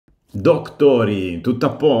Doctori, tutto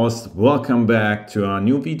a post? Welcome back to a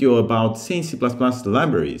new video about Sane C++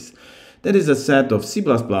 libraries. That is a set of C++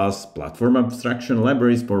 platform abstraction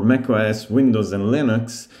libraries for macOS, Windows, and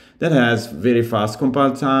Linux that has very fast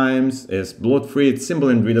compile times, is bloat-free, it's simple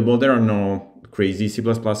and readable. There are no crazy C++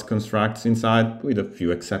 constructs inside, with a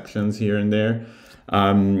few exceptions here and there.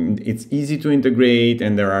 It's easy to integrate,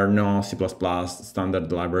 and there are no C++ standard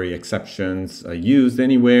library exceptions used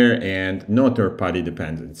anywhere, and no third-party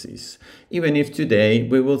dependencies. Even if today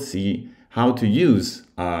we will see how to use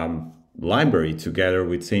library together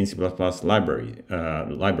with Sane C++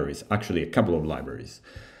 libraries, actually a couple of libraries.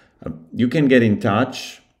 You can get in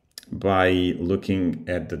touch by looking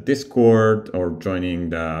at the Discord or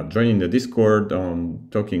joining the Discord, on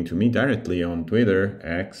talking to me directly on Twitter,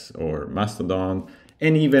 X, or Mastodon,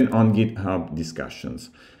 and even on GitHub discussions.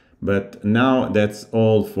 But now that's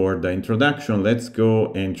all for the introduction. Let's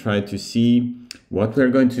go and try to see what we're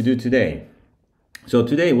going to do today. So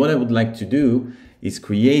today what I would like to do is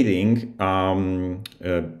creating a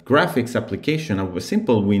graphics application, of a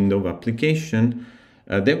simple window application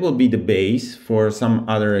that will be the base for some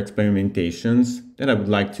other experimentations that I would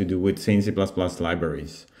like to do with Sane C++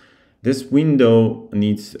 libraries. This window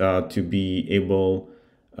needs to be able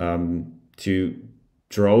to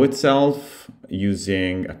draw itself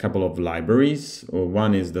using a couple of libraries.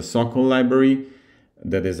 One is the Sokol library.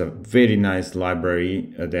 That is a very nice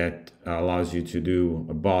library that allows you to do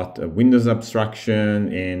both a Windows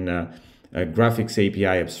abstraction and a graphics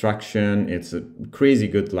API abstraction. It's a crazy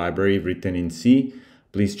good library written in C.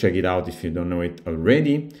 Please check it out if you don't know it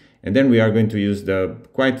already. And then we are going to use the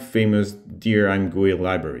quite famous Dear imgui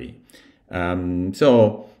library.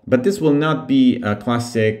 But this will not be a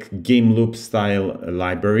classic game loop style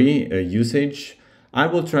library usage. I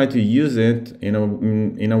will try to use it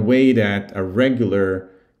in a way that a regular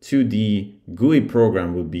 2D GUI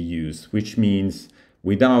program will be used, which means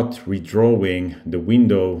without redrawing the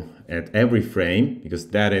window at every frame, because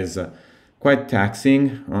that is quite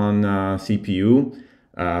taxing on CPU.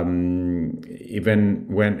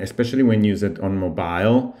 Especially when used on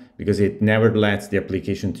mobile, because it never lets the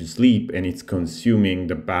application to sleep and it's consuming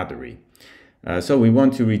the battery. So we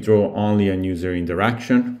want to redraw only on user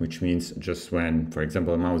interaction, which means just when, for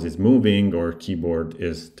example, a mouse is moving or keyboard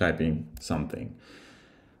is typing something.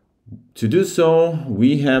 To do so,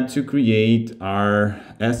 we have to create our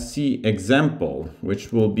SCExample,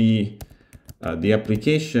 which will be the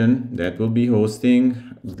application that will be hosting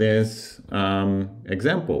this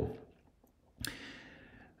example.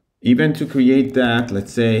 Even to create that,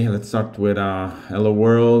 let's start with hello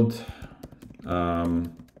world,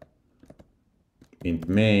 int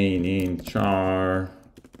main, int char,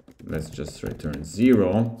 let's just return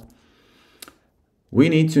 0. We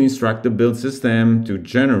need to instruct the build system to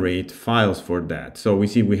generate files for that. So we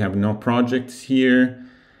see we have no projects here.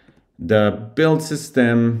 The build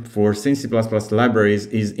system for Sane C++ libraries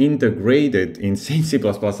is integrated in Sane C++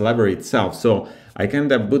 library itself. So I can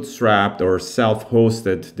have bootstrapped or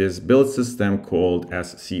self-hosted this build system called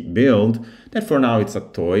SCBuild. That for now it's a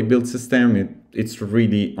toy build system. It's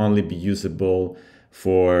really only be usable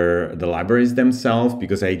for the libraries themselves,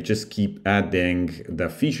 because I just keep adding the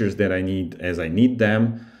features that I need as I need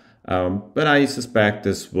them. But I suspect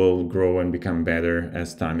this will grow and become better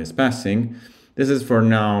as time is passing. This is for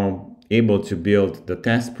now able to build the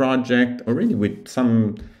test project already with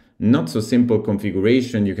some not so simple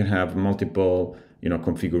configuration. You can have multiple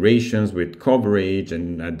configurations with coverage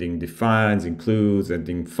and adding defines, includes,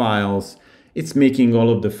 adding files. It's making all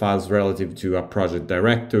of the files relative to a project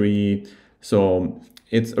directory. So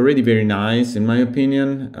it's already very nice in my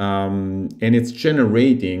opinion. And it's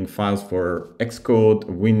generating files for Xcode,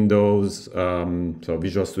 Windows, so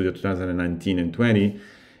Visual Studio 2019 and 20,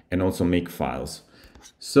 and also make files.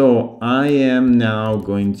 So I am now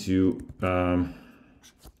going to,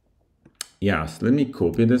 yes, let me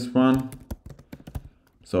copy this one.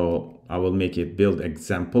 So I will make it build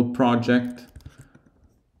example project.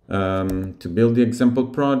 To build the example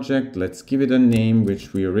project, let's give it a name,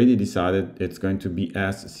 which we already decided it's going to be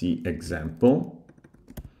SCExample.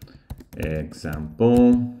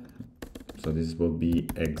 Example. So this will be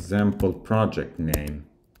example project name.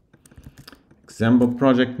 Example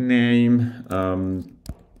project name.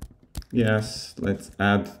 Yes, let's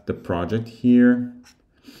add the project here.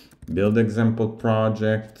 Build example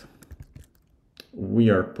project. We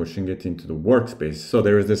are pushing it into the workspace. So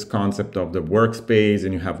there is this concept of the workspace,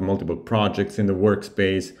 and you have multiple projects in the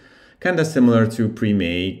workspace, kind of similar to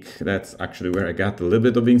pre-make. That's actually where I got a little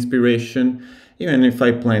bit of inspiration, even if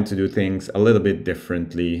I plan to do things a little bit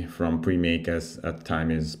differently from pre-make as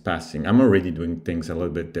time is passing. I'm already doing things a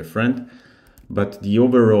little bit different. but the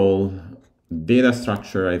overall data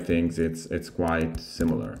structure, I think it's quite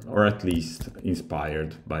similar, or at least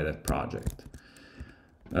inspired by that project.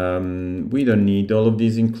 We don't need all of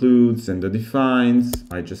these includes and the defines.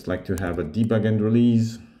 I just like to have a debug and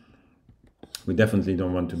release. We definitely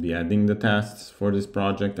don't want to be adding the tests for this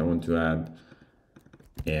project. I want to add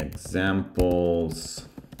examples,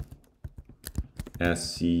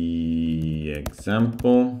 SCExample,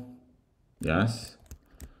 yes.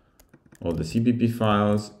 All the CPP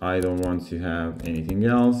files. I don't want to have anything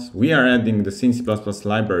else. We are adding the Sane C++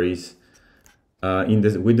 libraries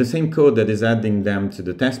with the same code that is adding them to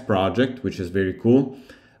the test project, which is very cool.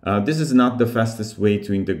 This is not the fastest way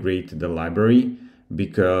to integrate the library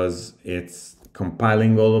because it's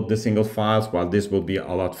compiling all of the single files, while this will be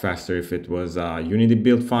a lot faster if it was a Unity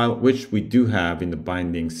build file, which we do have in the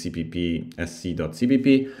binding cpp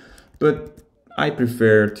sc.cpp, but I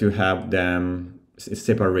prefer to have them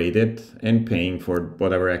separated and paying for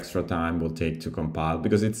whatever extra time will take to compile,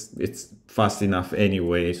 because it's fast enough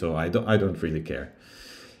anyway, so I don't really care.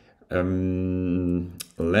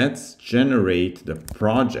 Let's generate the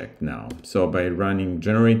project now. So by running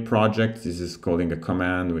generate project, this is calling a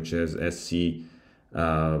command which is sc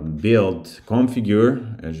build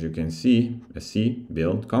configure, as you can see, sc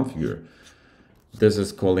build configure. This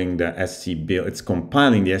is calling the sc build. It's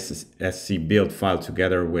compiling the sc build file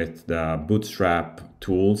together with the bootstrap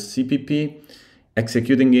tools cpp,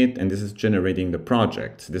 executing it, and this is generating the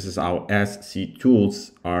project. This is how SC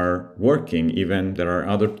tools are working. Even there are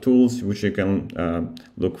other tools which you can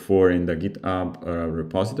look for in the GitHub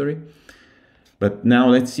repository. But now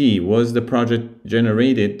let's see, was the project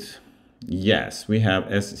generated? Yes, we have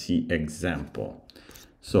SCExample.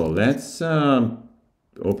 So let's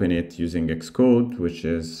open it using Xcode, which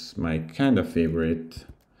is my kind of favorite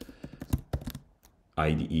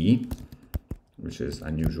IDE, which is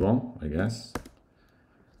unusual, I guess.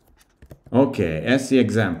 Okay,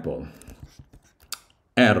 SCExample.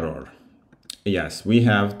 Error. Yes, we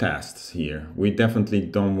have tests here. We definitely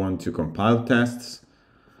don't want to compile tests.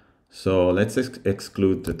 So let's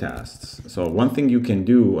exclude the tests. So one thing you can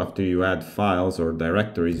do after you add files or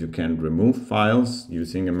directories, you can remove files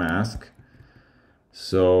using a mask.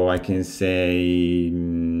 So I can say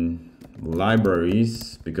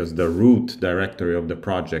libraries, because the root directory of the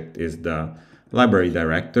project is the library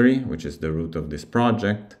directory, which is the root of this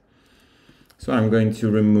project. So I'm going to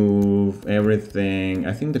remove everything.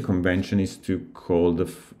 I think the convention is to call the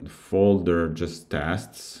folder just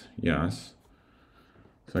tests. Yes.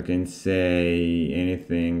 So I can say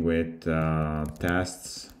anything with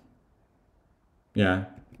tests. Yeah,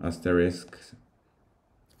 asterisk.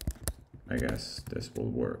 I guess this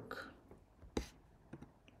will work.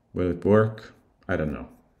 Will it work? I don't know.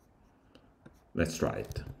 Let's try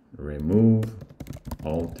it. Remove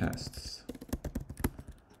all tests.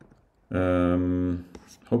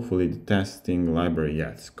 Hopefully the testing library,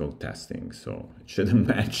 yeah, it's called testing, so it shouldn't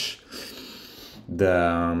match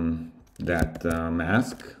the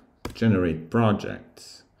mask. Generate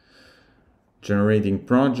projects. Generating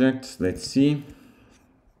projects, let's see.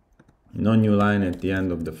 No new line at the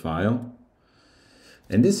end of the file.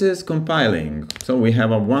 And this is compiling. So we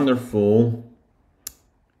have a wonderful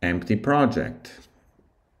empty project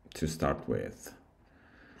to start with.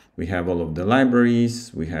 We have all of the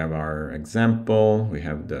libraries, we have our example, we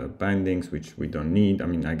have the bindings, which we don't need. I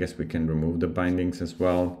mean, I guess we can remove the bindings as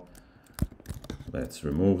well. Let's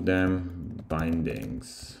remove them.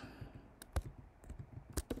 Bindings.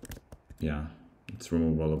 Yeah, let's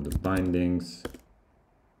remove all of the bindings.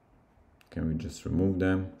 Can we just remove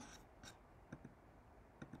them?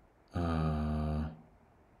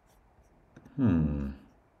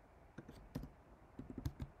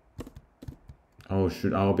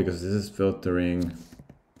 Oh, because this is filtering.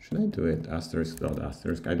 Should I do it asterisk dot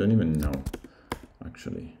asterisk? I don't even know,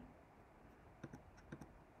 actually.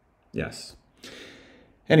 Yes.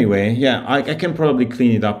 Anyway, yeah, I can probably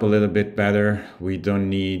clean it up a little bit better. We don't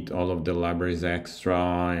need all of the libraries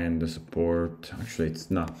extra and the support. Actually, it's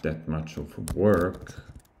not that much of work.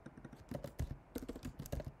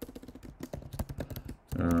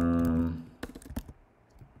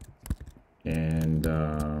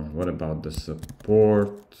 What about the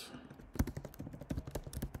support?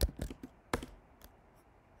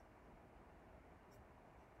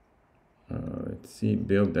 Let's see,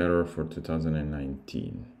 build error for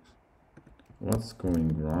 2019. What's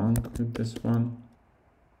going wrong with this one?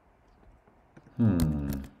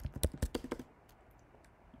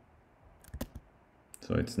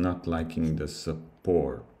 So it's not liking the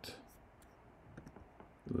support.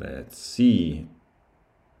 Let's see.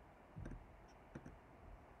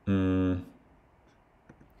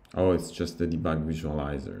 Oh, it's just the debug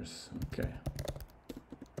visualizers. Okay.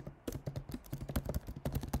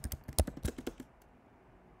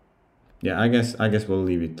 Yeah, I guess we'll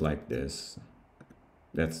leave it like this.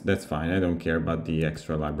 That's fine. I don't care about the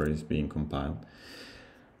extra libraries being compiled.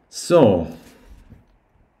 So,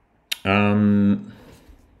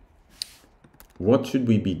 what should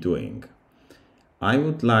we be doing? I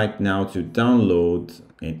would like now to download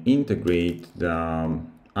and integrate the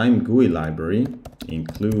imgui library,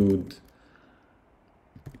 include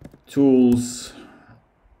tools,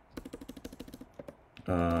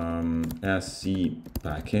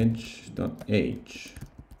 SCEpackage.h.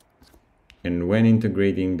 And when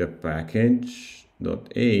integrating the package.h,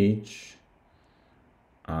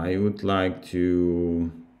 I would like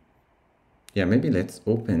to, yeah, maybe let's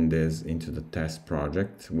open this into the test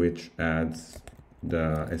project, which adds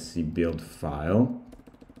the SC build file.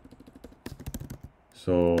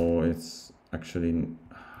 So it's actually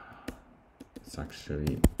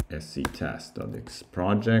sctest.x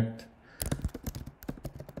project,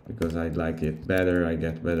 because I like it better. I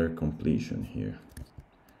get better completion here.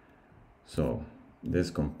 So this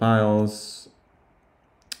compiles.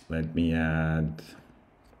 Let me add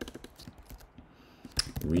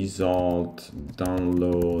result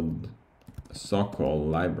download sokol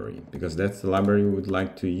library, because that's the library we would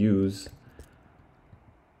like to use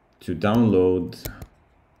to download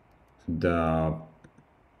the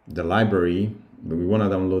library. But we want to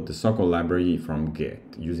download the sokol library from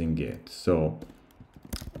Git using Git. So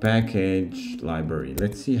package library.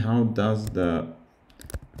 Let's see how does the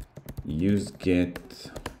use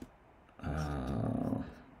Git.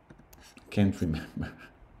 Can't remember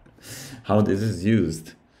how this is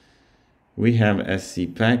used. We have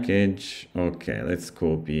SC package. Okay, let's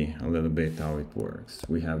copy a little bit how it works.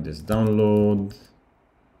 We have this download.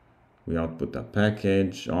 We output a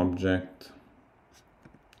package object.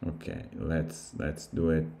 Okay, let's do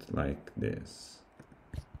it like this.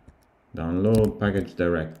 Download package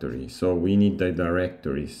directory. So we need the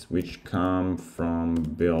directories which come from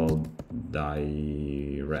build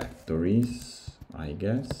directories, I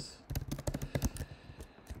guess.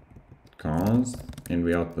 Const, and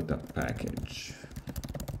we output a package.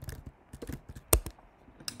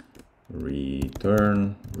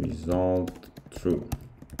 Return result true.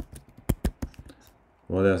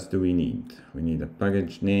 What else do we need? We need a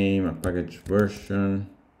package name, a package version.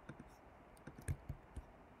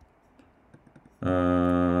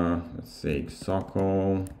 Let's say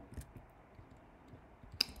sokol.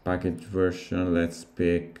 Package version. Let's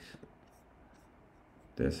pick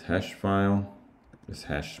this hash file. This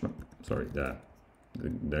hash. Sorry, the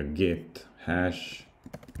git hash.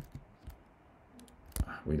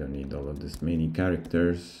 We don't need all of this many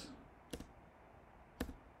characters.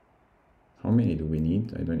 How many do we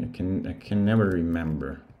need? I can never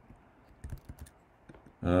remember.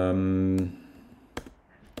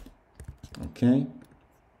 Okay.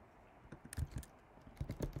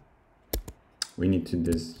 We need to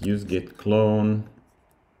just use git clone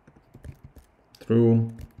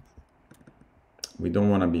through. We don't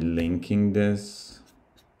want to be linking this.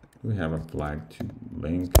 We have a flag to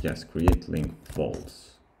link. Yes, create link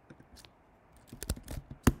false.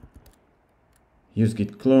 Use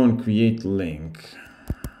git clone, create link.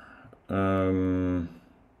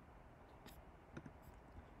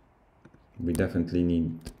 We definitely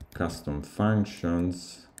need custom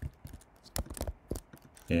functions,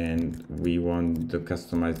 and we want to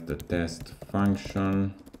customize the test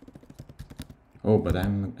function. Oh, but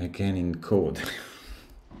I'm again in code.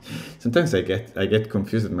 Sometimes I get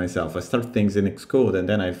confused myself. I start things in Xcode and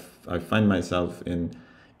then I find myself in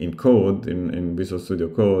code in Visual Studio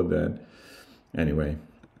Code. Anyway,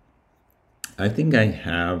 I think I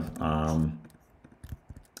have a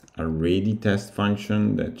ready test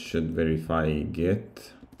function that should verify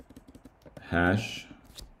git hash,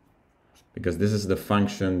 because this is the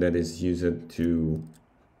function that is used to,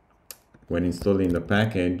 when installing the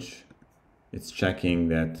package, it's checking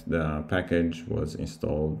that the package was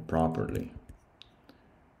installed properly.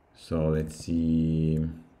 So let's see.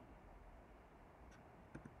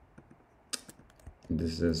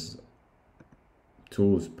 This is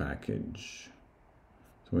tools package.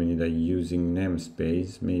 So we need a using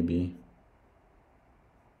namespace maybe.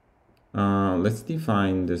 Let's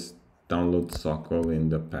define this download sokol in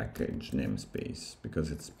the package namespace,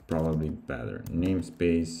 because it's probably better.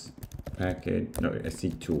 Namespace package, no,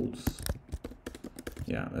 SC tools.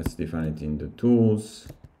 Yeah, let's define it in the tools.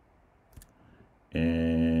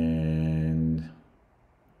 And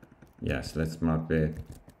yes, let's map it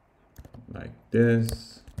like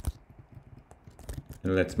this.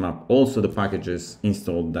 And let's map also the packages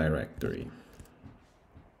installed directory.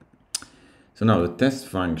 So now the test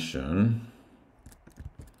function,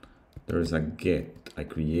 there is a get. I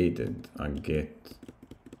created a get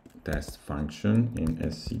test function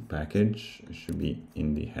in SC package. It should be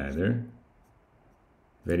in the header.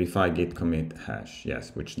 Verify git commit hash,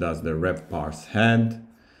 yes, which does the rev parse head.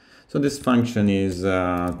 So this function is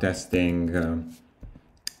testing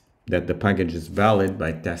that the package is valid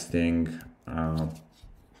by testing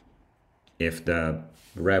if the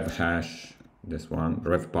rev hash, this one,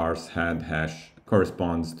 rev parse head hash,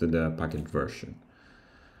 corresponds to the package version.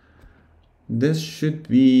 This should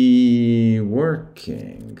be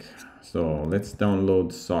working. So let's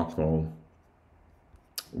download Sokol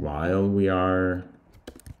while we are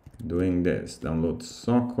doing this. Download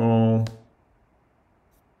Sokol.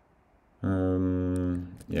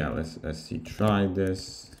 Yeah, let's SC try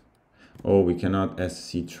this. Oh, we cannot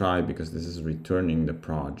SC try because this is returning the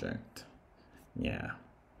project. Yeah.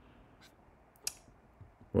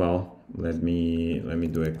 Well, let me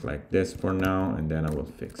do it like this for now, and then I will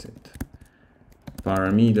fix it.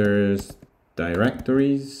 Parameters,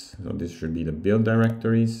 directories. So this should be the build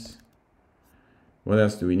directories. What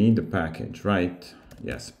else do we need? The package, right?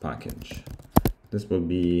 Yes, package. This will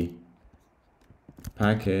be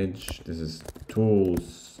package. This is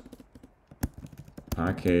tools,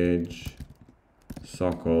 package,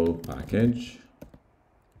 Sokol package.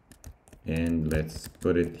 And let's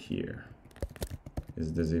put it here.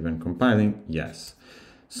 Is this even compiling? Yes.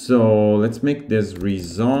 So let's make this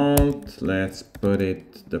result. Let's put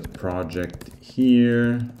it, the project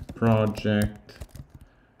here, project.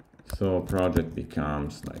 So project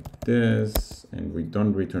becomes like this, and we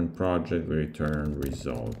don't return project, we return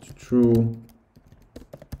result true.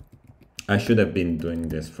 I should have been doing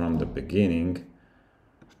this from the beginning,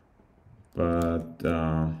 but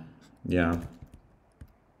yeah.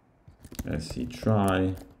 SC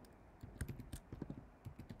try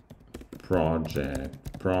project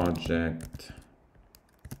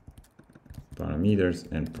parameters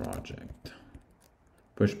and project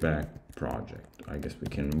pushback project. I guess we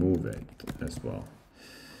can move it as well.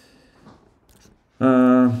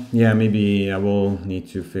 Yeah, maybe I will need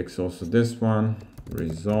to fix also this one.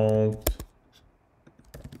 Result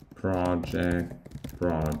project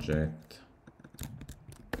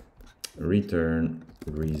return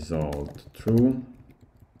result true.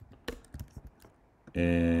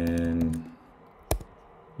 And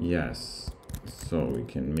yes, so we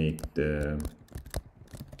can make the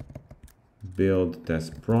build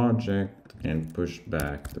test project and push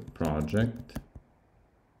back the project.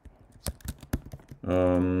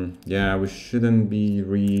 Yeah, we shouldn't be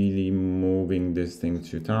really moving this thing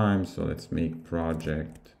 2 times, so let's make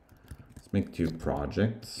project. Let's make 2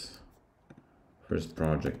 projects. First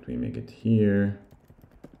project, we make it here,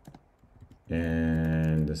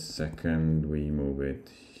 and the second we move it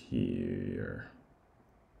here.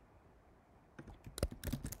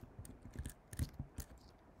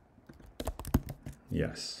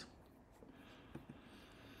 Yes.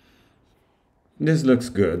 This looks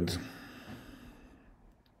good.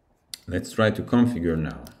 Let's try to configure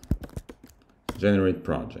now. Generate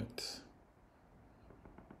project.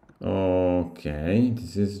 Okay,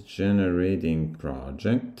 this is generating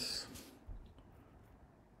projects,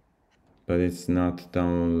 but it's not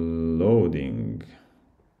downloading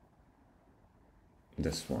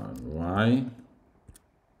this one. Why?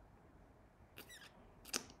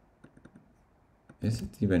 Is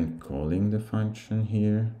it even calling the function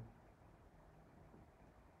here?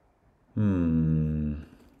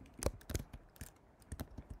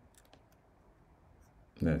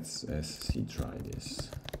 Let's SC try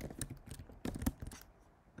this.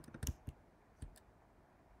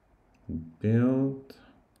 Build,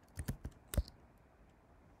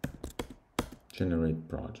 generate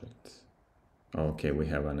projects. Okay, we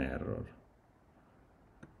have an error.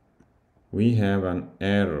 We have an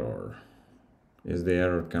error. Is the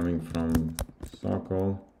error coming from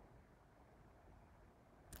Sokol?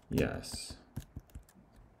 Yes.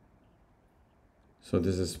 So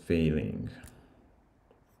this is failing.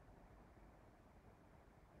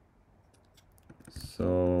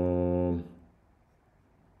 So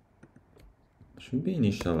should we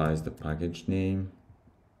initialize the package name?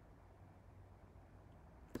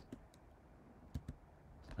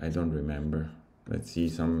 I don't remember. Let's see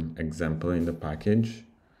some example in the package.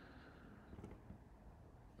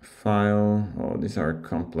 File. Oh, these are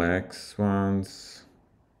complex ones.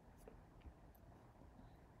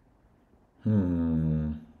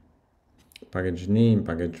 Package name,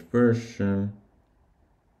 package version,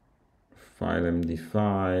 file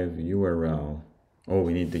MD5, URL. Oh,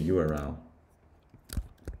 we need the URL.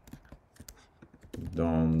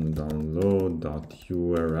 Download.url.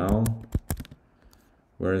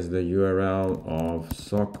 Where is the URL of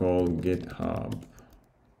Sokol GitHub?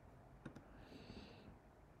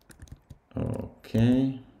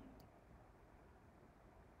 Okay.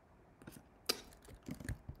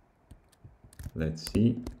 Let's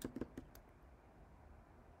see.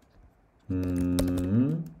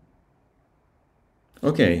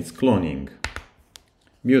 Okay, it's cloning.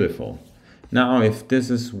 Beautiful. Now, if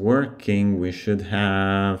this is working, we should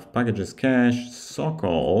have packages cache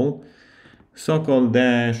sokol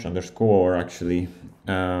dash underscore, actually,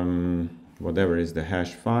 whatever is the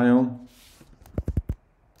hash file.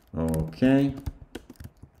 Okay.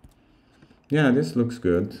 Yeah, this looks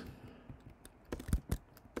good.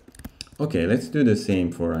 Okay, let's do the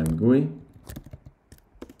same for imgui.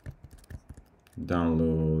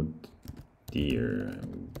 Download dear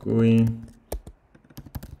imgui.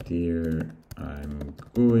 Dear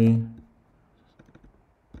imgui.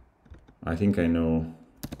 I think I know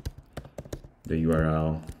the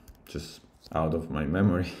URL just out of my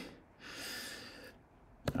memory.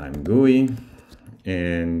 imgui.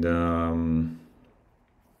 And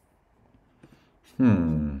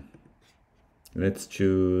let's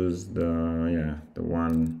choose this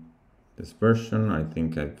version. I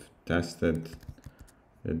think I've tested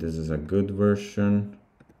that this is a good version.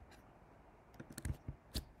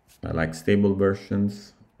 I like stable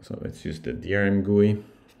versions, so let's use the DRM GUI.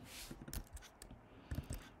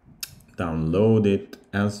 Download it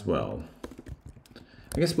as well.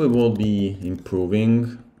 I guess we will be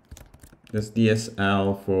improving this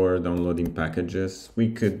DSL for downloading packages.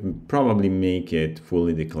 We could probably make it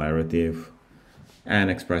fully declarative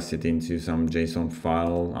and express it into some JSON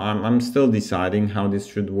file. I'm still deciding how this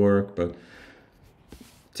should work, but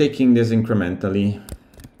taking this incrementally,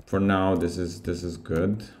 for now, this is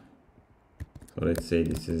good. So let's say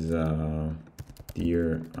this is a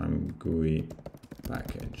dear imgui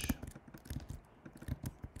package.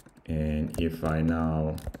 And if I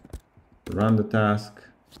now run the task,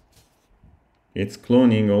 it's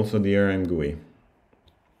cloning also the imgui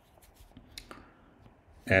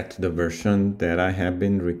at the version that I have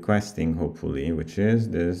been requesting, hopefully, which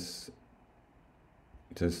is this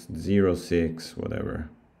just 06 whatever.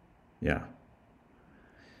 Yeah.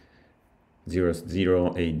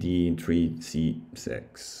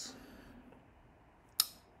 00AD3C6.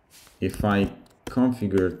 If I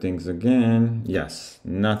configure things again, yes,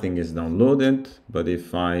 nothing is downloaded, but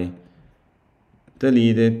if I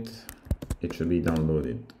delete it, it should be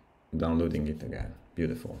downloading it again.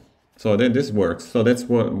 Beautiful. So this works. So that's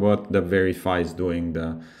what the verify is doing.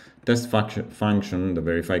 The test function, the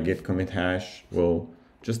verify get commit hash, will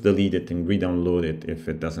just delete it and re-download it if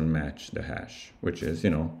it doesn't match the hash, which is,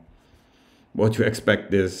 what you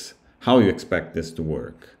expect this, how you expect this to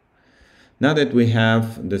work. Now that we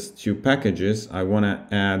have these two packages, I want to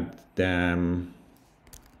add them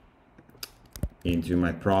into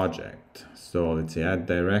my project. So let's say add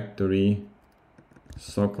directory,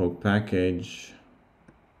 sokol package,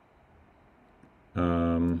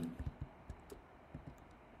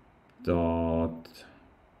 dot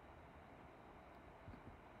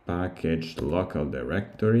package local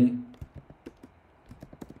directory.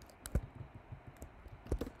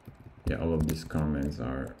 Yeah, all of these comments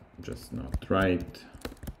are just not right.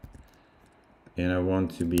 And I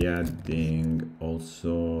want to be adding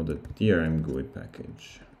also the DRM GUI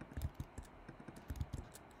package.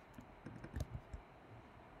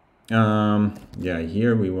 Yeah,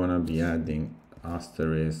 here we want to be adding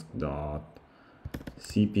asterisk dot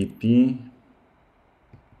cpp.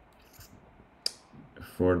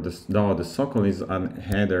 For the sokol is a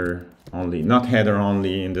header only, not header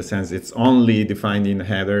only in the sense it's only defined in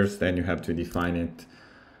headers. Then you have to define it,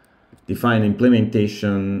 define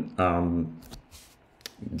implementation,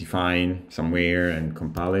 define somewhere and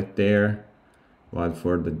compile it there. While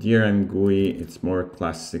for the DRM GUI, it's more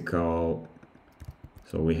classical.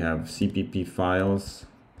 So we have CPP files.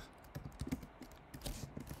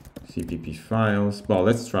 Well,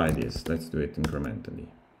 let's try this. Let's do it incrementally.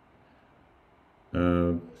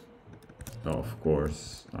 Oh, of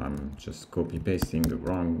course, I'm just copy pasting the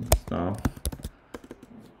wrong stuff.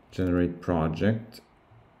 Generate project.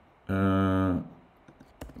 Can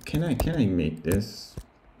I make this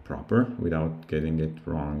proper without getting it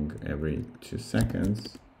wrong every 2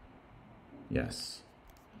 seconds? Yes.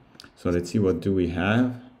 So let's see, what do we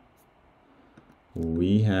have?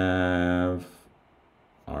 We have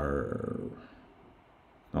our,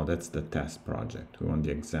 oh, that's the test project. We want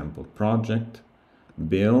the example project,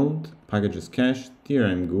 build, packages cache,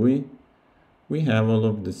 DRM GUI. We have all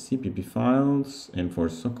of the CPP files, and for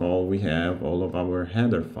Sokol, we have all of our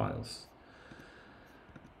header files.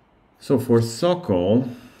 So for Sokol,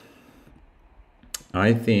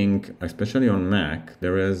 I think, especially on Mac,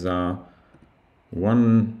 there is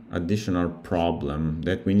one additional problem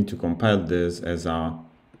that we need to compile this as a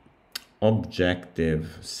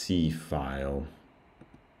Objective-C file.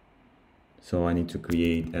 So I need to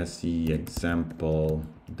create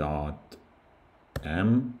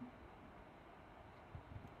SCExample.m.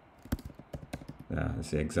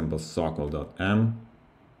 SCExample sokol.m.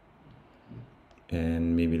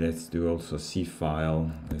 And maybe let's do also C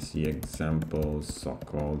file, SCExample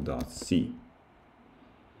sokol.c.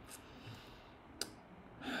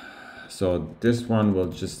 So this one will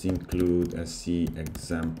just include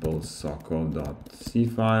SCExample sokol.c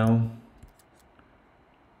file.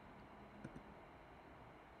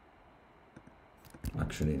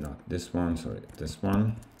 Actually, not this one, sorry, this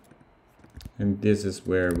one. And this is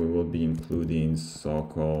where we will be including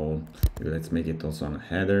sokol. Let's make it also on a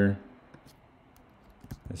header.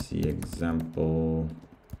 SCExample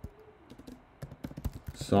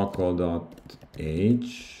sokol.h.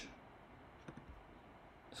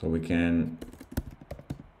 So we can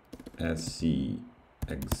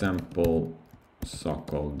SCExample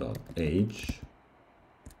sokol.h.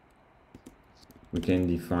 We can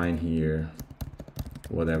define here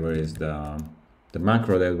whatever is the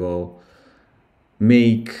macro that will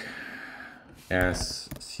make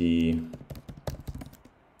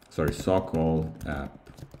sokol app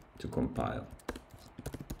to compile.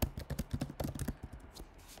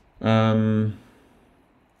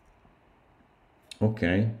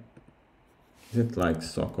 Okay, is it like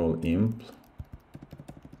sokol imp?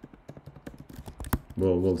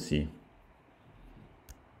 Well, we'll see.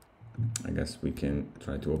 I guess we can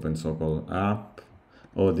try to open sokol app.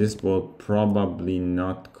 Oh, this will probably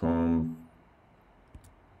not come.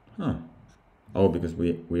 Huh. Oh, because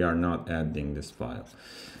we are not adding this file.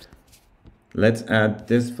 Let's add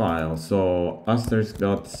this file. So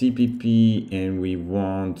asterisk.cpp, and we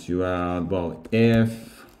want to add, well,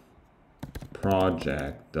 if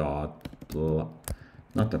project dot,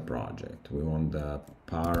 not the project, we want the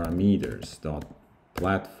parameters dot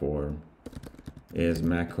platform is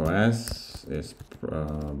macOS, is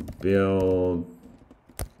build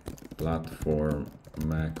platform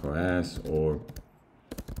macOS, or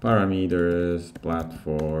parameters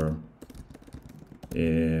platform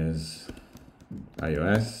is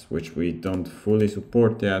iOS, which we don't fully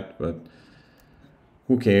support yet, but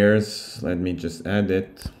who cares? Let me just add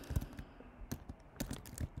it.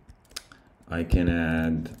 I can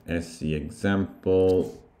add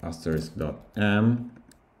SCExample asterisk.m.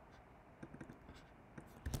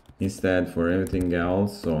 Instead, for everything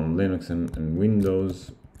else, so on Linux and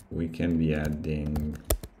Windows, we can be adding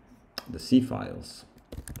the C files.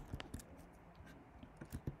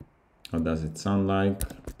 How does it sound like?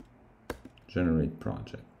 Generate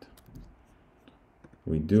project.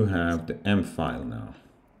 We do have the M file now.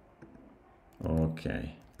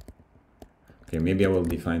 Okay. Okay, maybe I will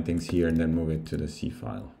define things here and then move it to the C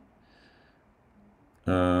file.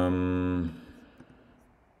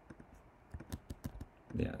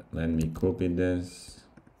 Yeah, let me copy this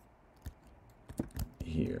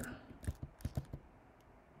here.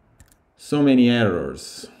 So many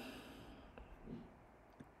errors.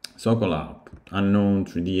 Sokol app, unknown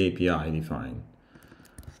 3D API defined.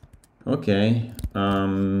 Okay,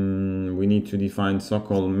 we need to define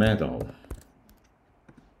sokol metal.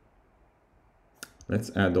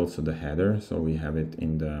 Let's add also the header, so we have it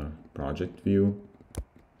in the project view.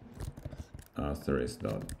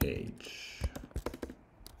 Asterisk.h.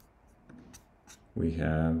 We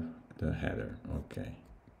have the header. Okay.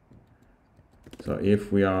 So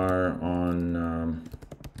if we are on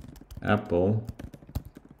Apple,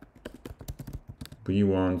 we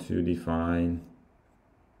want to define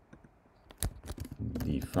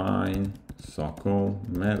sokol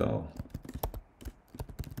metal.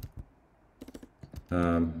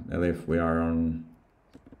 And if we are on,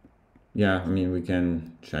 yeah, I mean, we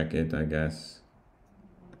can check it, I guess.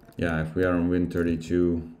 Yeah, if we are on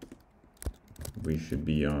Win32, we should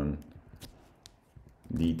be on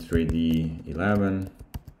D3D11.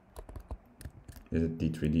 Is it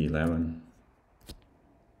D3D11?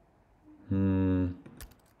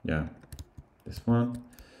 Yeah, this one.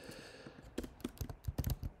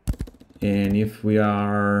 And if we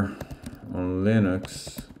are on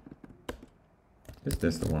Linux, is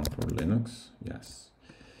this the one for Linux? Yes.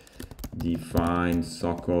 Define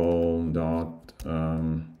sokol dot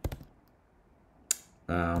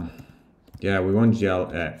yeah, we want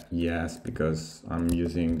GL yes, because I'm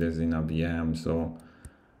using this in a VM, so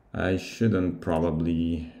I shouldn't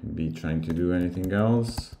probably be trying to do anything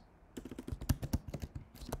else.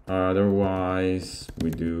 Otherwise, we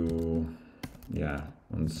do, yeah,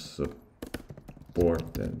 on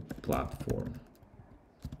supported platform.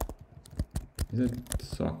 Is it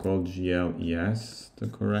sokol GLES the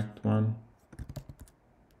correct one?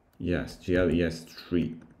 Yes, GLES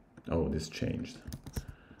 3. Oh, this changed.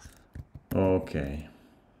 Okay.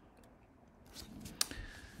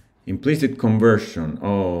 Implicit conversion.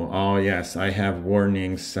 Oh yes, I have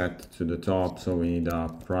warnings set to the top, so we need a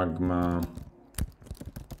pragma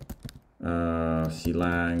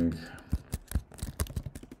clang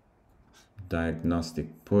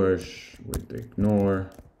diagnostic push with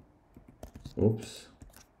ignore. Oops.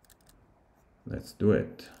 Let's do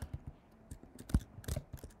it.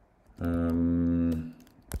 Then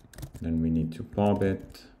we need to pop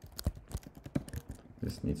it.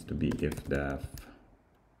 This needs to be if def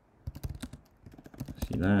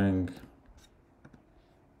clang.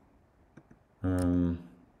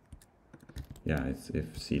 Yeah, it's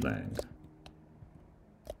if clang.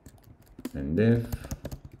 And if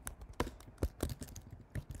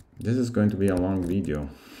this is going to be a long video.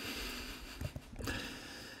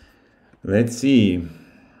 Let's see.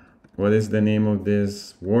 What is the name of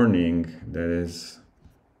this warning that is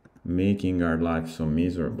making our life so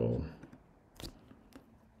miserable?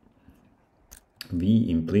 V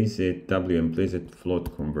implicit, W implicit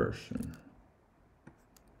float conversion.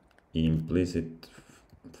 Implicit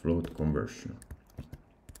float conversion.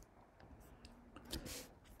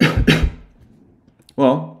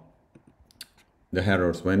 Well, the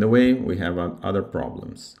errors went away. We have other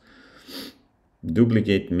problems.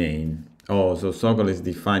 Duplicate main. Oh, so sokol is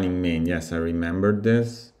defining main. Yes, I remembered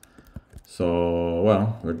this. So,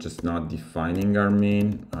 well, we're just not defining our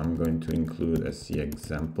main. I'm going to include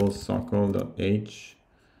SCExample sokol.h.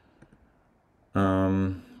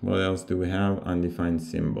 What else do we have? Undefined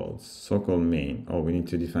symbols. Sokol main. Oh, we need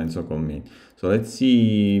to define sokol main. So let's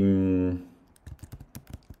see.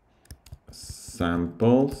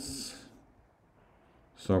 Samples.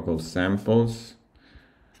 Sokol samples.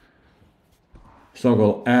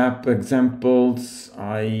 Sokol app examples.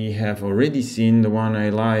 I have already seen the one I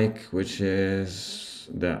like, which is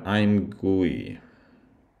the imgui.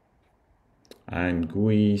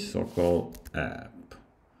 Imgui Sokol app.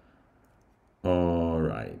 All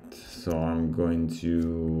right, so I'm going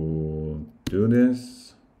to do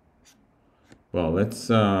this. Well, let's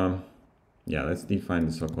define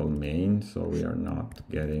the Sokol main so we are not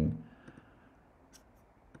getting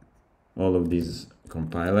all of these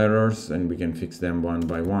compile errors, and we can fix them one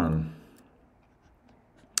by one.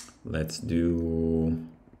 Let's do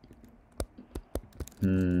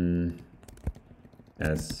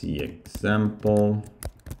SCExample.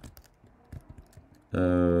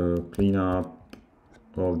 Clean up.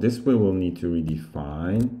 Well, this we will need to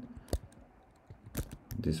redefine.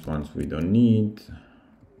 These ones we don't need.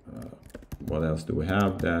 What else do we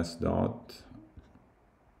have? That's dot.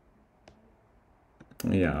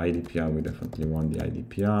 Yeah, IDPI, we definitely want the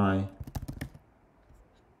IDPI.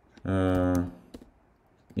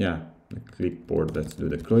 Yeah, the clipboard, let's do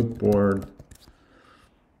the clipboard.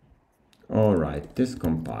 All right, this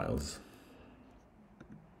compiles,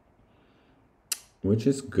 which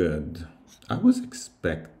is good. I was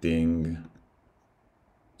expecting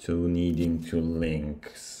to needing to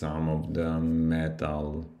link some of the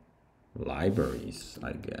metal libraries,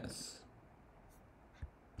 I guess.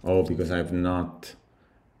 Oh, because I've not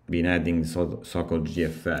been adding sokol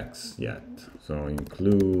GFX yet. So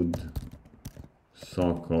include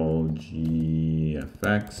sokol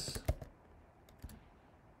GFX.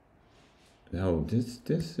 Oh, this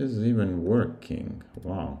is even working.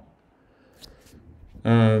 Wow.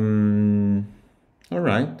 All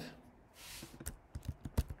right.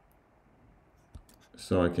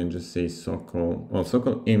 So I can just say sokol. Well,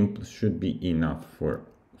 sokol imp should be enough for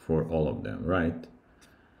all of them, right?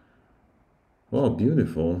 Well,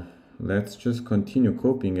 beautiful. Let's just continue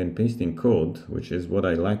copying and pasting code, which is what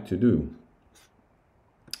I like to do.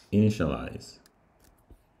 Initialize.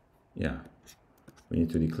 Yeah, we need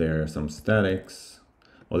to declare some statics.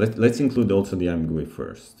 Well, let's include also the imgui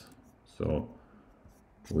first. So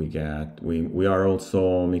we are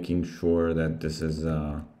also making sure that this is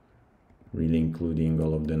really including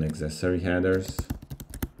all of the necessary headers.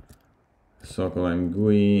 Sokol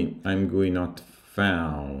imgui not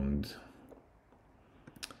found.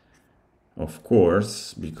 Of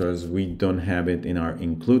course, because we don't have it in our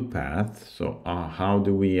include path. So how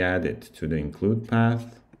do we add it to the include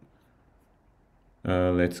path?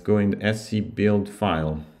 Let's go in the SC build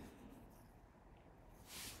file.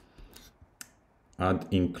 Add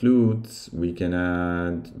includes, we can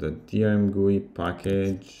add the imgui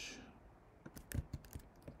package.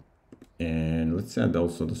 And let's add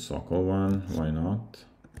also the sokol one, why not?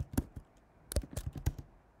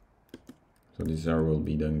 So these will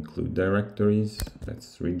be the include directories.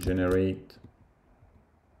 Let's regenerate,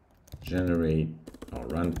 generate or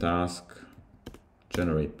run task,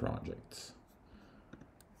 generate projects.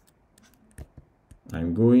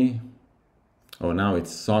 imgui. Oh, now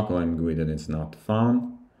it's sokol imgui that it's not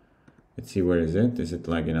found. Let's see, where is it? Is it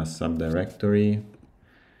like in a subdirectory?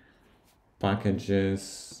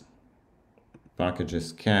 Packages,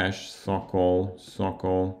 cache,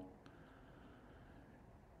 sokol.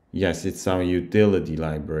 Yes, it's our utility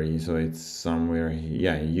library, so it's somewhere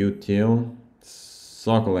here. Yeah, util,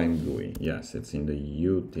 sokol imgui. Yes, it's in the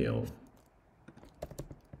util.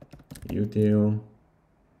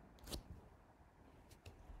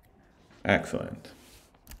 Excellent.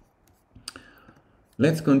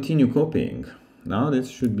 Let's continue copying. Now this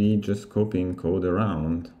should be just copying code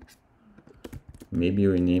around. Maybe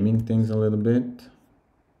renaming things a little bit.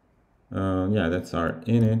 Yeah, that's our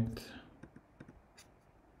init.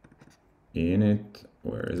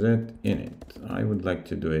 Where is it? Init. I would like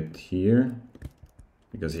to do it here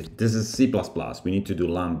because this is C++. We need to do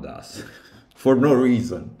lambdas for no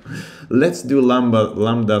reason. Let's do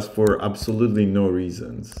lambdas for absolutely no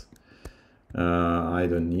reasons. I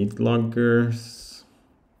don't need loggers,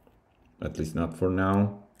 at least not for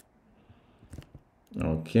now.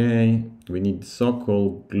 Okay, we need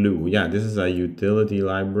sokol glue. Yeah, this is a utility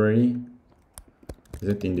library. Is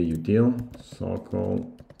it in the util? Sokol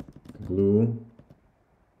glue.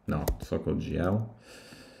 No, sokol gl.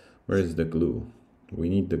 Where is the glue? We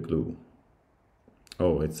need the glue.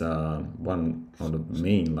 Oh, it's one of the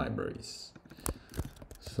main libraries.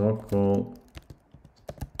 Sokol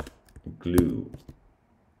glue.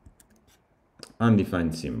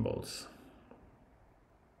 Undefined symbols.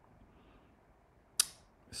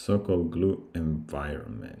 Sokol glue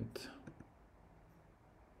environment.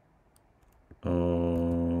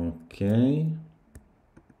 Okay.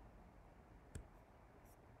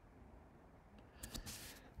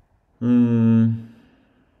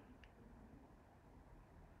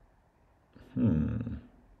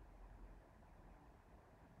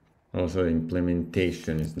 Also,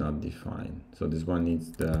 implementation is not defined. So this one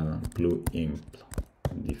needs the glue imp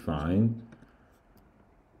defined.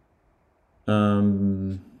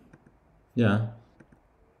 Yeah.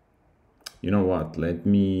 You know what? Let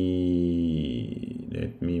me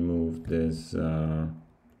move this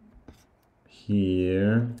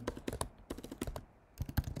here.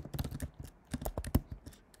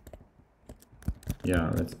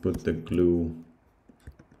 Yeah, let's put the glue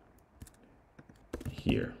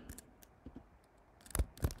here.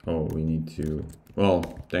 Oh, we need to, well,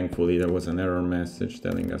 thankfully there was an error message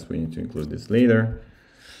telling us we need to include this later.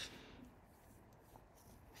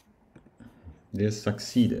 This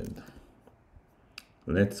succeeded.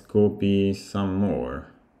 Let's copy some more.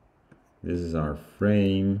 This is our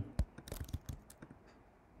frame.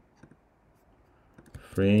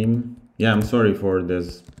 Yeah, I'm sorry for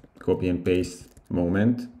this copy and paste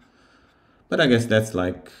moment, but I guess that's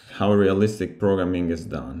like how realistic programming is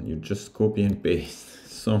done. You just copy and paste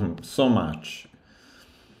so much.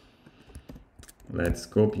 Let's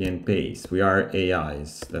copy and paste. We are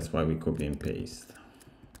AIs, that's why we copy and paste.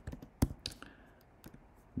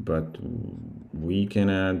 But we can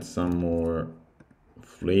add some more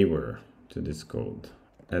flavor to this code,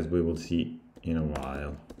 as we will see in a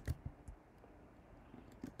while.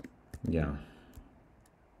 Yeah.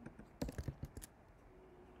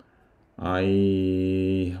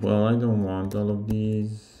 I don't want all of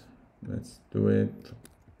these. Let's do it.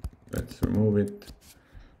 Let's remove it.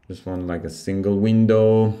 Just want like a single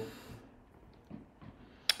window.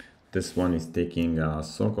 This one is taking a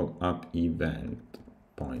sokol up event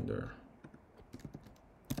pointer.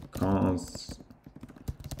 Const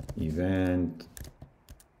event.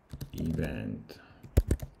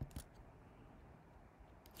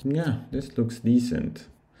 Yeah, this looks decent.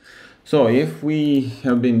 So if we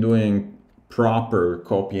have been doing proper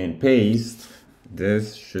copy and paste,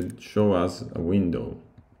 this should show us a window.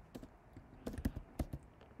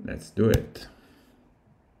 Let's do it.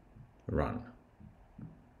 Run.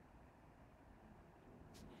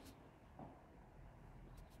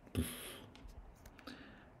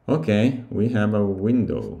 Okay, we have a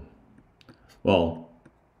window. Well,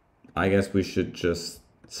 I guess we should just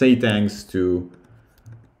say thanks to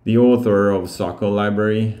the author of Sokol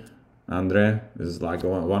library, Andre. This is like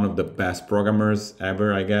one of the best programmers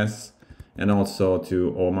ever, I guess. And also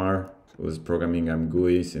to Omar, who's programming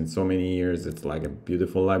GUIs in so many years. It's like a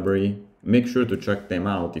beautiful library. Make sure to check them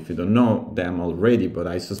out if you don't know them already, but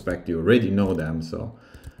I suspect you already know them, so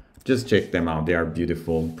just check them out. They are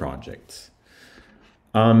beautiful projects.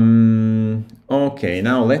 Okay,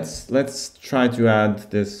 now let's try to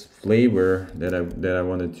add this flavor that I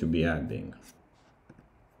wanted to be adding.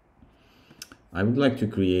 I would like to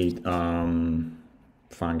create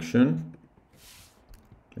function.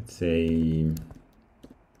 Let's say,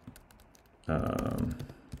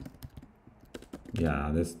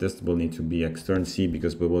 yeah, this will need to be extern C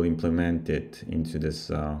because we will implement it into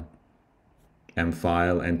this M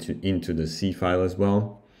file and into the C file as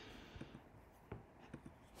well.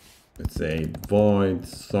 Let's say void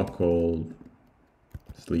sokol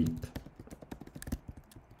sleep.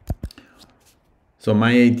 So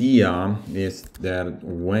my idea is that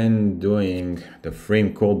when doing the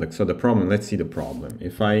frame callback, so the problem, let's see the problem.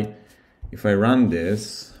 If I run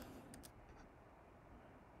this,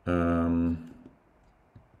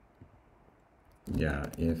 yeah,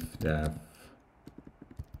 if def,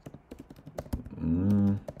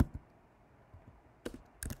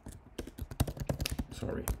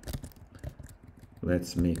 sorry,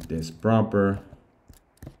 let's make this proper.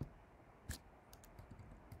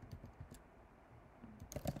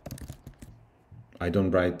 I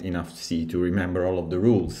don't write enough C to remember all of the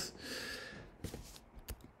rules.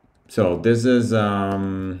 So this is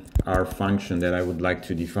our function that I would like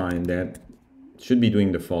to define that should be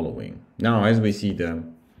doing the following. Now, as we see,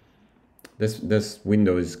 this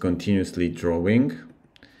window is continuously drawing,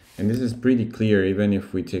 and this is pretty clear even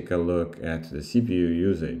if we take a look at the CPU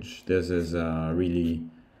usage. This is really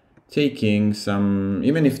taking some,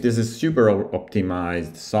 even if this is super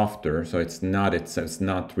optimized software, so it's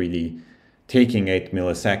not really taking 8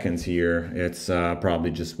 milliseconds here. It's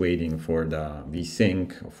probably just waiting for the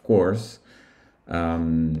vsync, of course,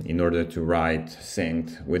 in order to write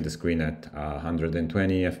synced with the screen at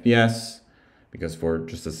 120 FPS, because for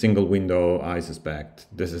just a single window, I suspect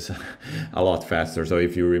this is a lot faster. So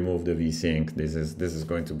if you remove the vsync, this is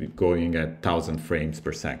going to be going at 1000 frames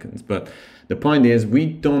per second. But the point is, we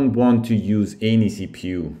don't want to use any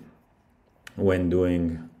CPU when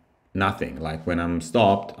doing nothing. Like when I'm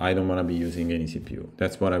stopped, I don't want to be using any CPU.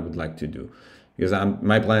 That's what I would like to do, because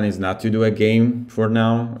my plan is not to do a game for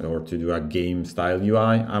now or to do a game style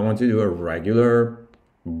UI. I want to do a regular,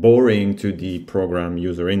 boring 2D program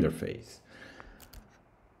user interface.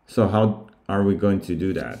 So how are we going to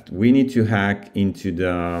do that? We need to hack into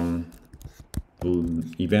the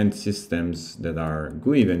event systems that are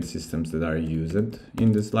GUI event systems that are used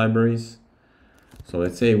in these libraries. So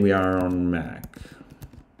let's say we are on Mac.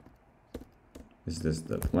 Is this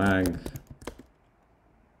the flag?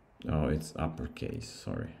 Oh, it's uppercase,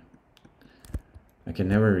 sorry. I can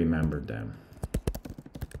never remember them.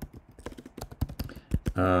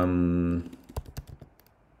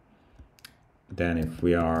 Then if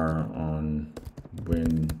we are on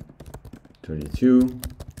Win32,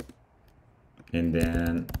 and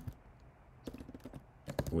then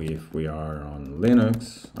if we are on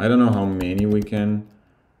Linux, I don't know how many we can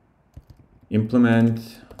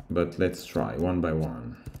implement, but let's try one by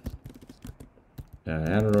one.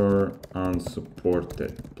 Error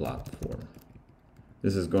unsupported platform.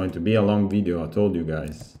 This is going to be a long video, I told you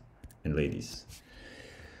guys and ladies.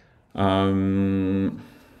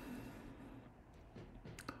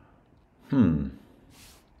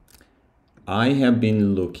 I have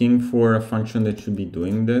been looking for a function that should be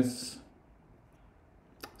doing this.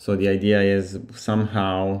 So the idea is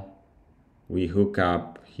somehow we hook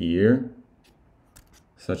up here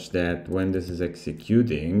such that when this is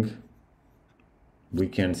executing, we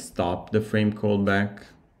can stop the frame callback,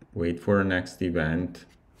 wait for a next event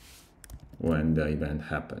when the event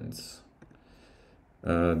happens.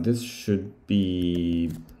 This should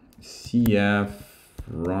be CF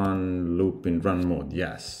run loop in run mode.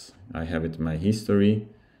 Yes, I have it in my history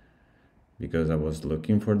because I was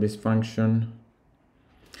looking for this function.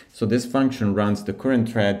 So this function runs the current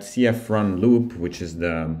thread CF run loop, which is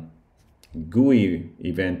the GUI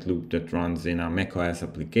event loop that runs in a macOS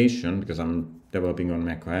application, because I'm developing on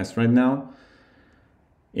macOS right now.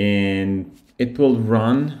 And it will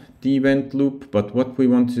run the event loop, but what we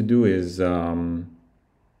want to do is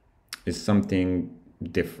something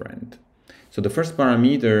different. So the first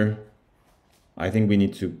parameter, I think we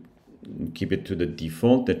need to keep it to the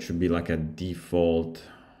default. That should be like a default,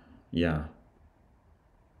 yeah,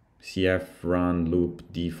 CF run loop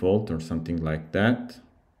default or something like that.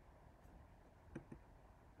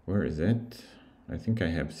 Where is it? I think I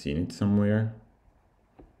have seen it somewhere.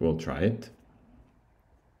 We'll try it.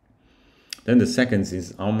 Then the seconds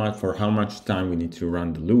is for how much time we need to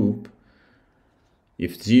run the loop.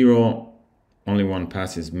 If 0, only one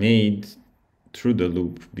pass is made through the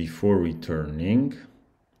loop before returning.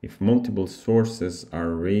 If multiple sources are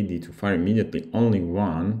ready to fire immediately, only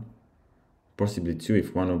one, possibly two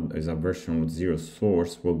if one is a version with 0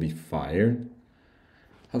 source, will be fired.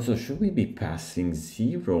 Also, should we be passing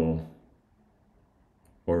 0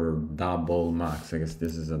 or double max? I guess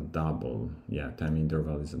this is a double. Yeah, time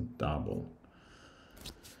interval is a double.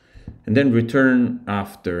 And then return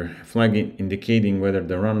after, flag indicating whether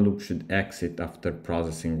the run loop should exit after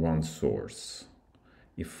processing one source.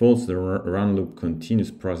 If false, the run loop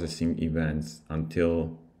continues processing events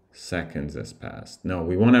until seconds has passed. No,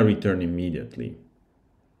 we want to return immediately.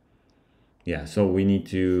 Yeah, so we need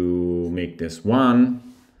to make this one.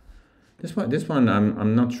 This one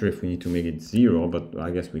I'm not sure if we need to make it 0, but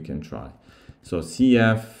I guess we can try. So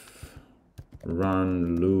cf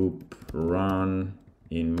run loop run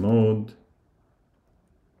in mode.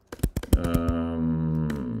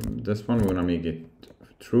 This one we want to make it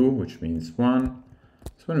true, which means 1.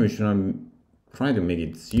 This one we should try to make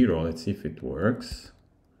it 0. Let's see if it works.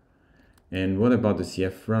 And what about the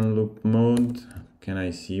cf run loop mode? Can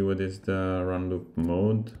I see what is the run loop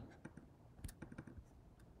mode?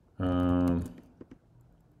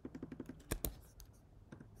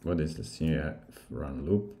 What is the cf run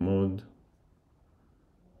loop mode?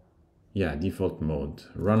 Yeah, default mode.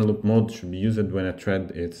 Run loop mode should be used when a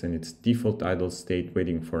thread is in its default idle state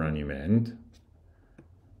waiting for an event.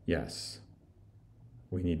 Yes,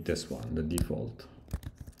 we need this one, the default.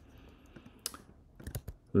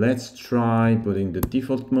 Let's try putting the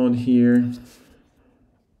default mode here.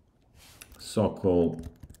 Sokol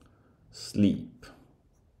sleep.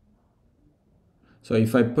 So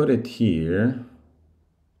if I put it here,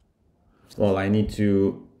 well, I need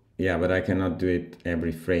to, yeah, but I cannot do it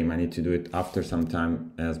every frame. I need to do it after some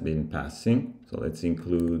time has been passing. So let's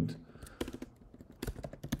include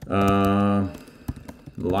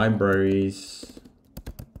libraries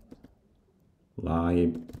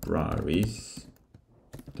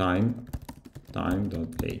time.h.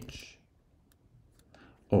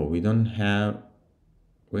 Oh, we don't have,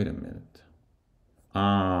 wait a minute.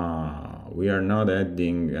 We are not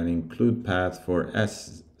adding an include path for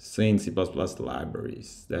Sane C++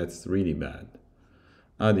 libraries. That's really bad.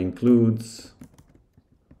 Add includes,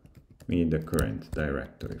 we need the current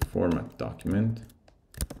directory, format document,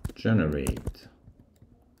 generate,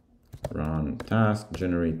 run task,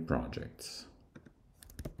 generate projects.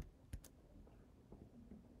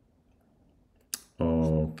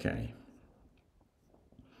 Okay.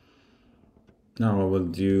 Now I will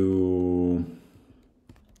do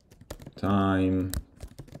time,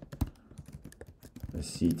 let's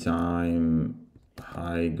see, time,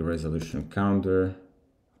 high resolution counter,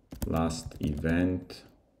 last event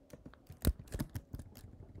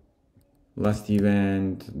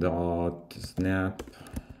dot snap,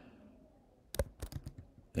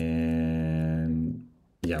 and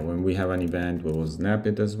yeah, when we have an event we will snap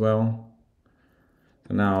it as well.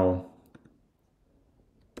 So now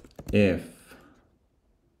if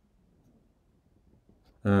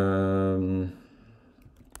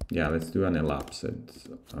yeah, let's do an elapsed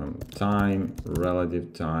time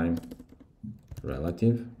relative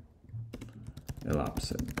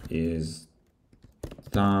elapsed is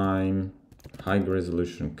time high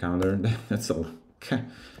resolution counter. That's a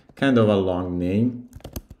kind of a long name.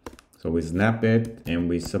 So we snap it and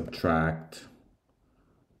we subtract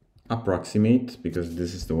approximate, because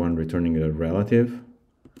this is the one returning the relative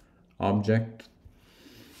object,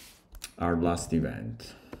 our last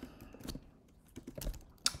event.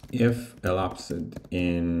 If elapsed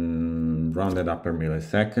in rounded upper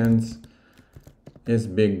milliseconds is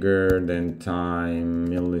bigger than time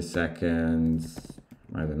milliseconds,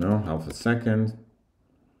 I don't know, half a second,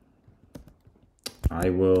 I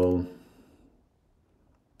will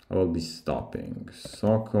be stopping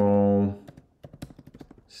sokol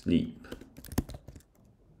sleep.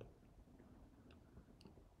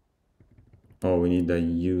 Oh, we need a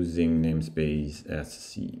using namespace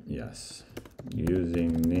sc. Yes,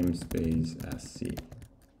 using namespace sc.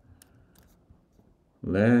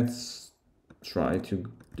 Let's try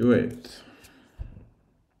to do it.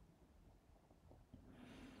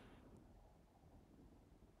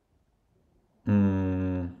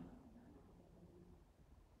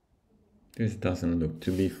 This doesn't look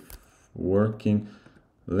to be working.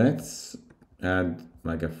 Let's add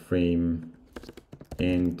like a frame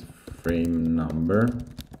int frame number,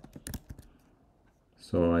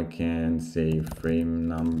 so I can say frame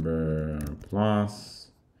number plus,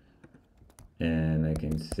 and I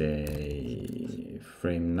can say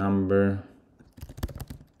frame number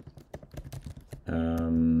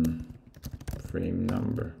frame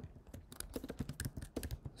number,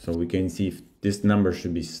 so we can see if this number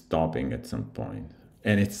should be stopping at some point,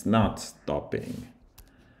 and it's not stopping.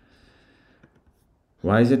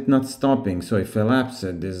 Why is it not stopping? So if elapsed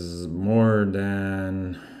is more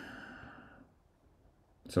than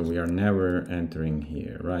So we are never entering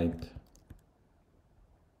here, right?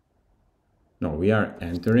 No, we are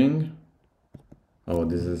entering. Oh,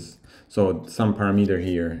 this is, so some parameter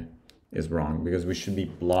here is wrong because we should be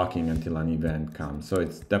blocking until an event comes. So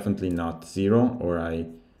it's definitely not 0, or I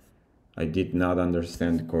did not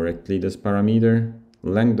understand correctly this parameter.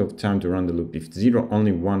 Length of time to run the loop. If 0,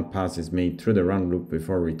 only one pass is made through the run loop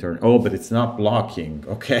before return. Oh, but it's not blocking.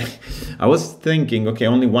 Okay. I was thinking, okay,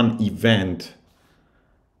 only one event.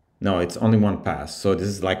 No, it's only one pass. So this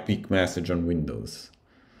is like peak message on Windows.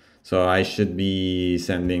 So I should be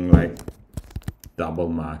sending like double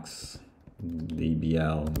max,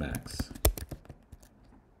 DBL max.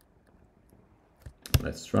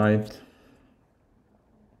 Let's try it.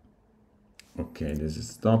 Okay, this is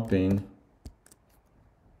stopping.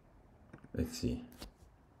 Let's see.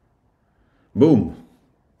 Boom.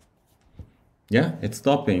 Yeah, it's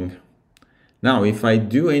stopping. Now, if I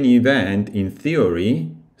do any event, in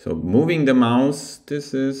theory, so moving the mouse,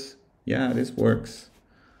 this is, yeah, this works.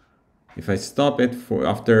 If I stop it for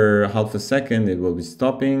after half a second, it will be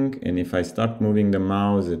stopping. And if I start moving the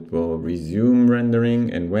mouse, it will resume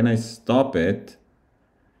rendering. And when I stop it,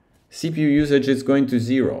 CPU usage is going to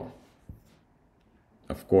 0.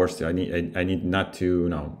 Of course, I need not to,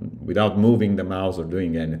 without moving the mouse or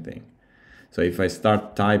doing anything. So if I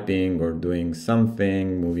start typing or doing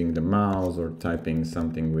something, moving the mouse or typing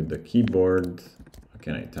something with the keyboard,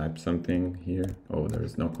 can I type something here? Oh, there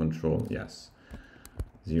is no control. Yes.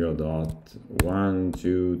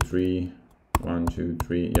 0.123, 1, 2,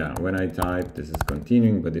 3. Yeah, when I type, this is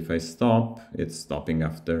continuing, but if I stop, it's stopping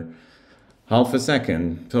after half a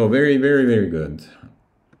second. So very, very, very good.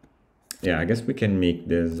 Yeah, I guess we can make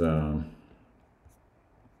this a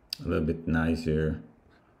little bit nicer.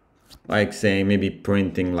 Like say maybe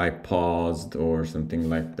printing like paused or something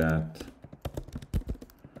like that.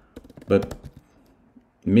 But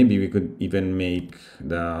maybe we could even make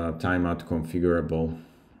the timeout configurable.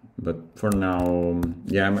 But for now,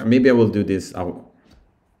 yeah, maybe I will do this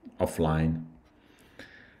offline.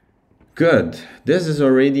 Good. This is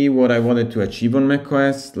already what I wanted to achieve on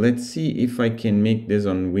macOS. Let's see if I can make this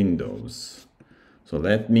on Windows. So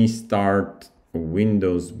let me start a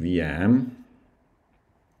Windows VM.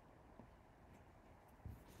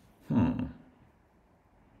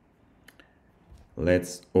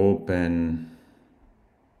 Let's open,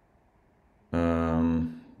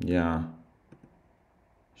 yeah.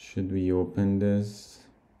 Should we open this?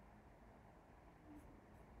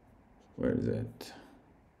 Where is it?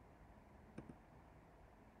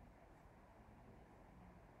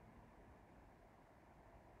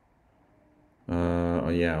 Oh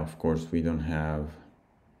yeah, of course we don't have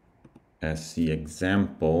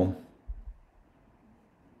SCExample.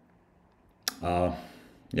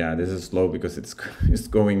 Yeah, this is slow because it's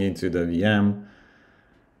going into the VM.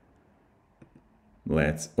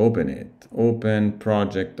 Let's open it. Open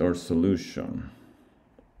project or solution.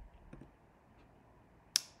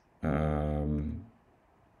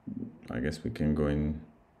 I guess we can go in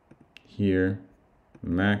here.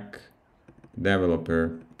 Mac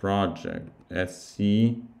developer project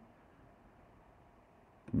SC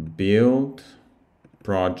build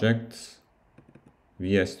projects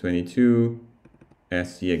VS22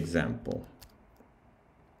 SCExample.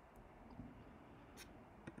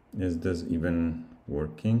 Is this even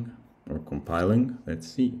working or compiling? Let's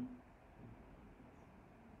see.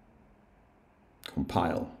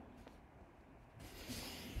 Compile.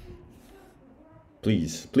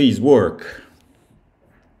 Please work.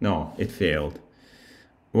 No, it failed.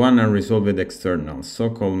 One unresolved external.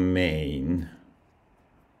 Sokol main.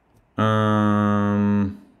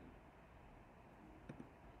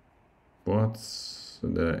 What's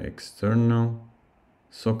the external?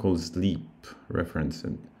 Sokol sleep referenced.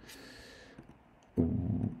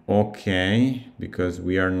 Okay, because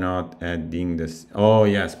we are not adding this. Oh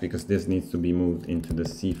yes, because this needs to be moved into the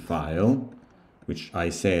C file, which I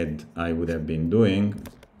said I would have been doing,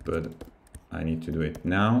 but I need to do it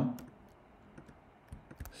now.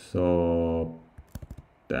 So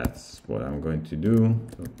that's what I'm going to do.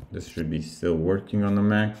 So this should be still working on the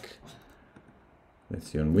Mac.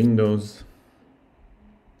 Let's see on Windows.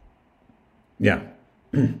 Yeah.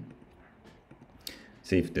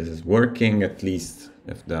 See if this is working, at least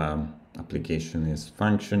if the application is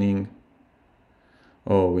functioning.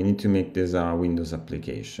 Oh, we need to make this a Windows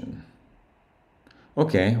application.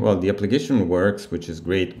 Okay, well, the application works, which is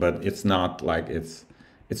great, but it's not like it's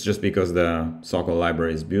just because the Sokol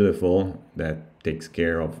library is beautiful that takes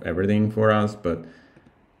care of everything for us. But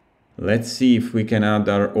let's see if we can add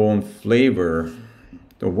our own flavor.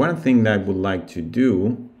 The one thing that I would like to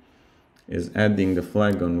do is adding the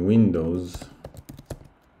flag on Windows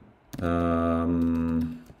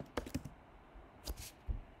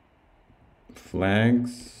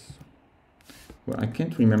Flags. Well, I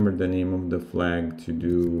can't remember the name of the flag to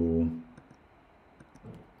do.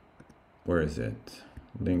 Where is it?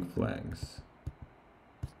 Link flags.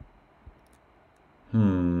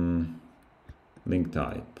 Link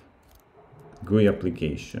type. GUI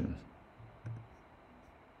application.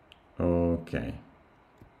 Okay.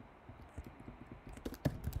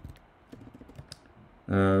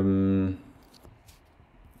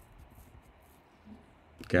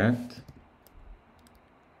 Get.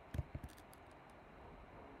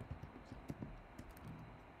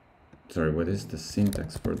 Sorry, what is the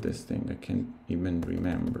syntax for this thing? I can't even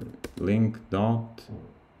remember. Link dot.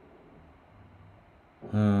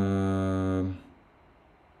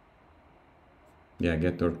 Yeah,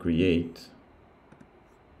 get or create.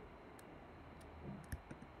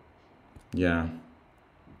 Yeah.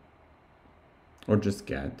 Or just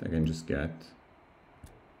get. I can just get.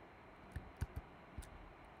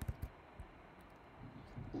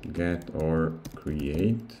 Get or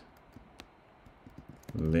create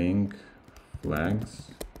link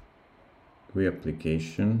flags GUI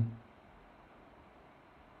application.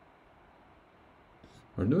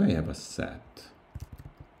 Or do I have a set?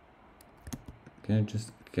 Can I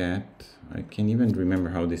just get? I can't even remember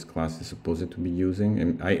how this class is supposed to be using.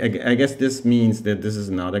 And I guess this means that this is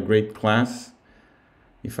not a great class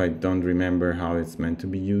if I don't remember how it's meant to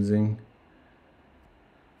be using.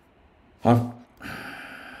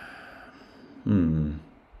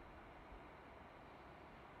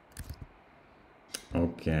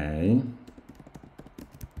 Okay.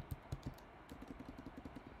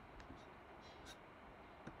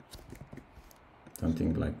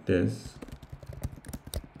 Something like this.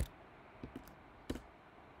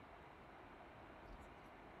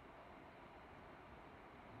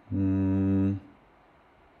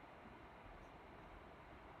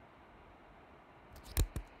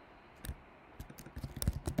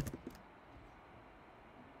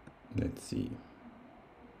 Let's see.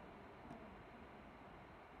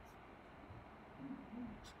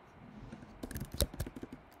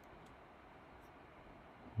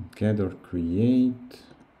 Get or create.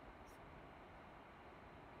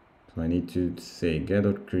 So I need to say get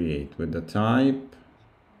or create with the type,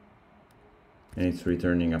 and it's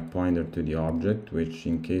returning a pointer to the object, which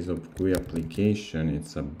in case of GUI application,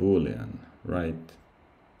 it's a Boolean, right?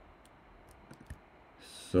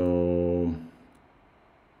 So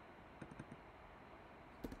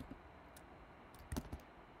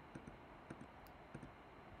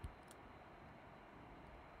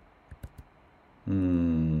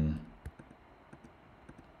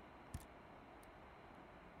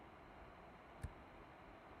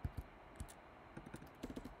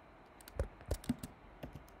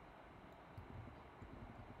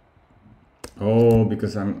oh,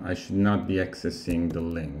 because I should not be accessing the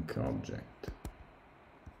link object.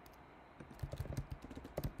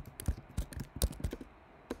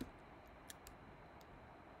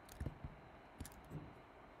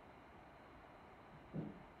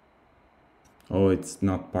 Oh, it's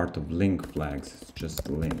not part of link flags, it's just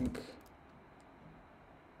link.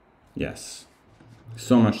 Yes.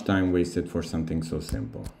 So much time wasted for something so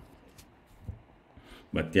simple.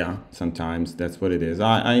 But yeah, sometimes that's what it is.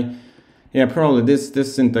 Yeah, probably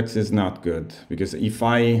this syntax is not good, because if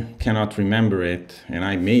I cannot remember it and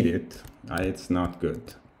I made it, it's not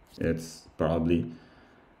good. It's probably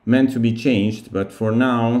meant to be changed, but for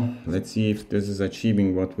now, let's see if this is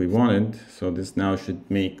achieving what we wanted. So this now should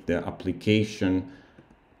make the application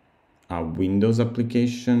a Windows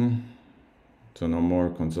application. So no more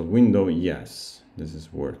console window. Yes, this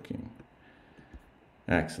is working.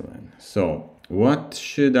 Excellent. So what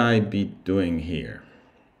should I be doing here?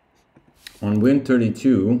 On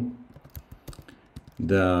Win32,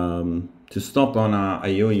 to stop on a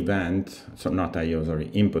IO event, so not IO, sorry,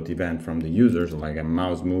 input event from the users, like a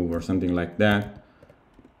mouse move or something like that,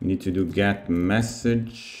 we need to do get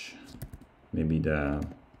message, maybe the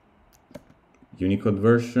Unicode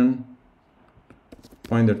version,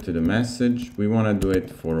 pointer to the message. We want to do it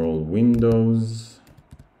for all windows.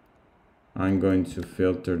 I'm going to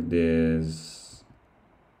filter this,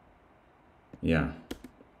 yeah.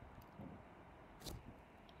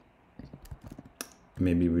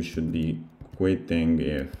 Maybe we should be quitting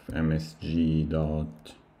if msg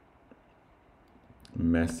dot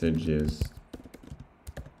messages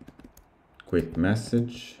quit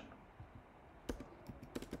message,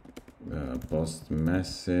 post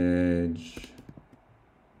message.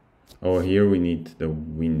 Oh, here we need the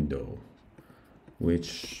window,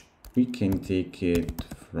 which we can take it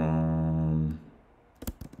from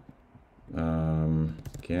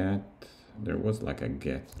get there was like a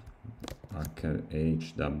get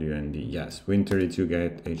HWND. Yes, Win32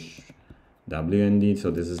 get HWND. So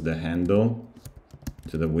this is the handle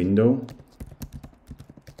to the window.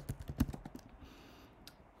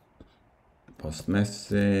 Post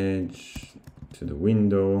message to the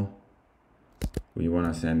window. We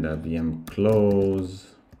want to send a VM close.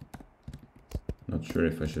 Not sure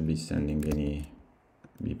if I should be sending any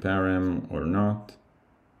bparam or not.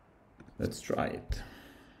 Let's try it.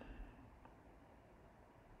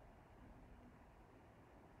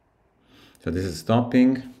 So this is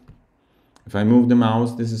stopping. If I move the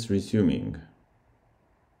mouse, this is resuming.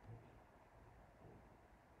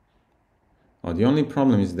 Oh, the only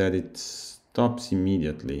problem is that it stops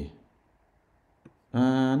immediately.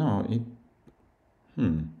 No,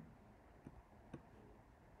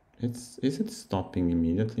 is it stopping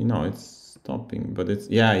immediately? No, it's stopping, but it's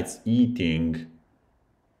eating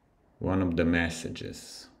one of the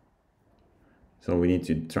messages. So we need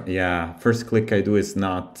to try, first click I do is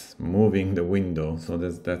not moving the window, so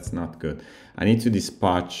that's not good. I need to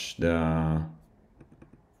dispatch the,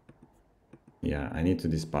 I need to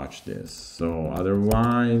dispatch this. So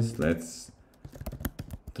otherwise, let's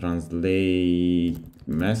translate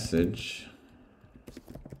message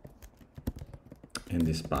and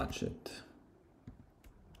dispatch it.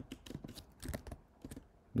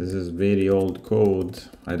 This is very old code.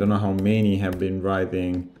 I don't know how many have been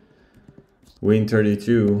writing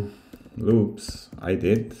Win32 loops. I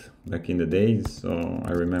did back in the days, so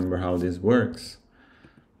I remember how this works.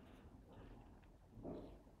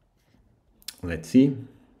 Let's see.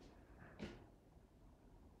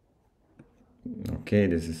 Okay,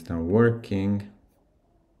 this is now working.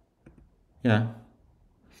 Yeah.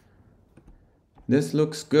 This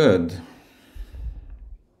looks good.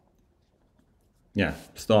 Yeah,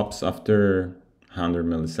 stops after 100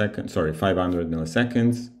 milliseconds, sorry, 500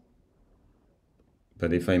 milliseconds.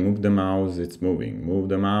 But if I move the mouse, it's moving. Move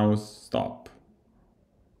the mouse, stop.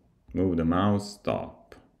 Move the mouse,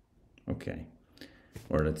 stop. Okay.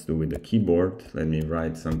 Or let's do with the keyboard. Let me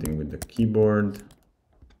write something with the keyboard.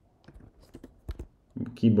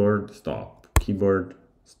 Keyboard, stop. Keyboard,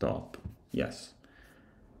 stop. Yes.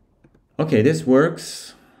 Okay, this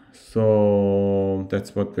works. So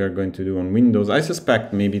that's what we are going to do on Windows. I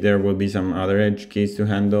suspect maybe there will be some other edge case to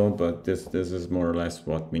handle, but this is more or less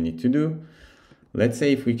what we need to do. Let's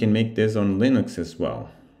say if we can make this on Linux as well.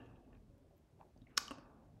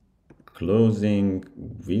 Closing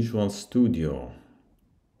Visual Studio.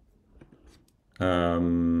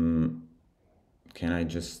 Can I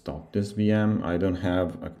just stop this VM? I don't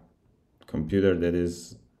have a computer that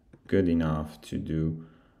is good enough to do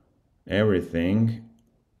everything.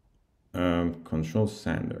 Control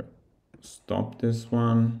Center. Stop this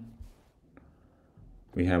one.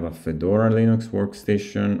 We have a Fedora Linux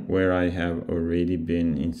workstation where I have already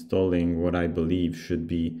been installing what I believe should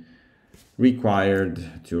be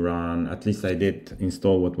required to run, at least I did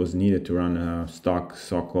install what was needed to run a stock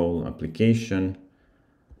Sokol application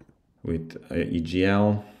with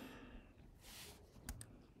EGL.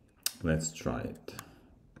 Let's try it.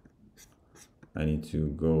 I need to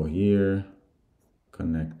go here,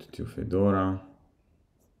 connect to Fedora.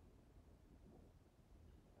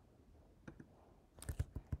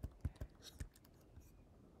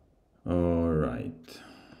 All right.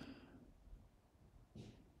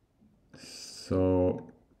 So,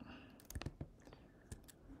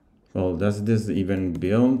 well, does this even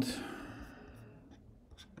build?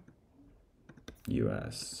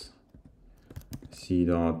 US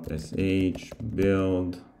c.sh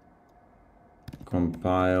build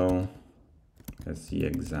compile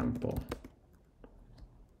SCExample.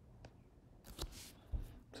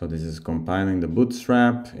 So this is compiling the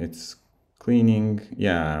bootstrap. It's cleaning.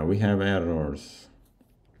 Yeah, we have errors.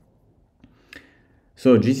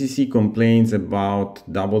 So GCC complains about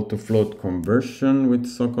double to float conversion with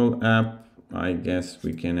Sokol app. I guess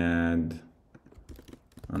we can add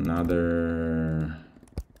another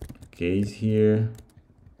case here.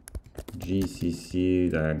 GCC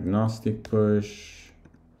diagnostic push.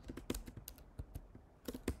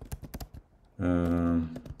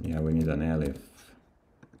 Yeah, we need an elif.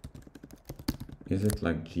 Is it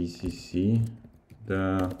like GCC?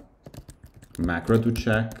 The macro to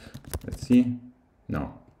check. Let's see.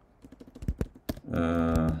 No.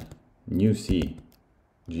 New C.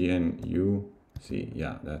 GNUC.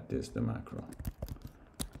 Yeah, that is the macro.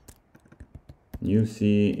 New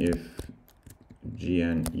C if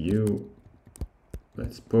GNU.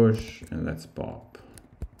 Let's push and let's pop.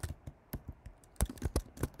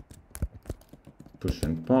 Push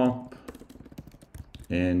and pop.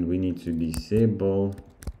 And we need to disable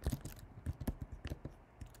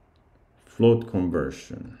float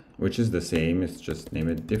conversion, which is the same, it's just name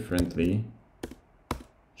it differently.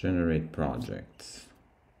 Generate projects.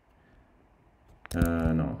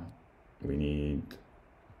 No, we need,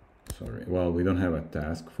 sorry, well, we don't have a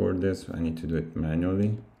task for this. I need to do it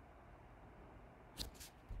manually.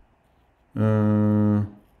 Oh,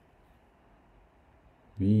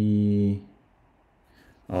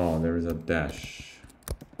 there is a dash.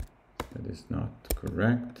 That is not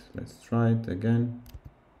correct. Let's try it again.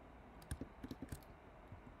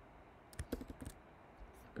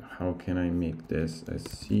 How can I make this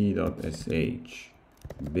sc.sh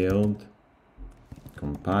build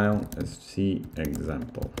compile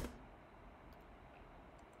SCExample?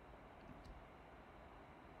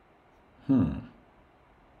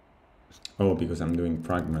 Oh, because I'm doing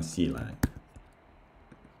pragma clang.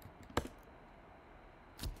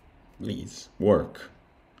 Please work.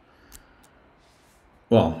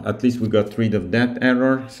 Well, at least we got rid of that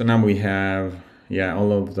error. So now we have, yeah,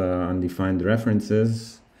 all of the undefined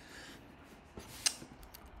references.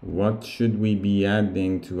 What should we be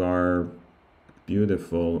adding to our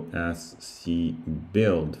beautiful SC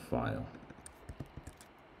build file?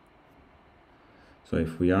 So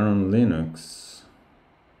if we are on Linux,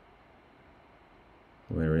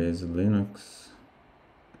 where is Linux?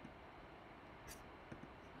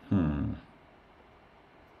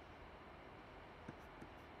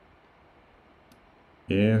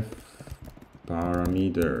 If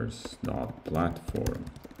parameters.platform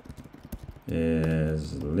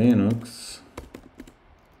is Linux,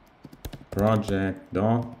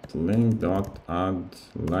 project.link.add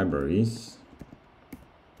libraries.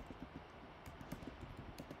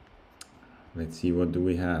 Let's see, what do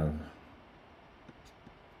we have?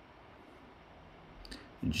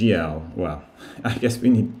 GL, well, I guess we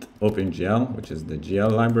need OpenGL, which is the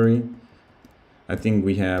GL library. I think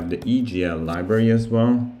we have the EGL library as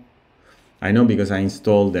well. I know because I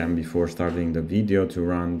installed them before starting the video to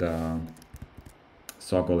run the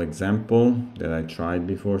sokol example that I tried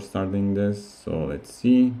before starting this. So let's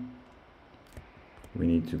see. We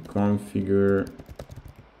need to configure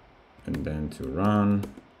and then to run.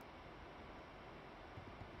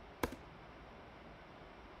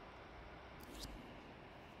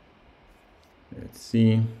 Let's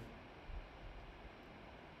see.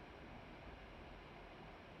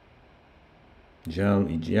 GL,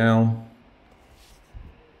 EGL.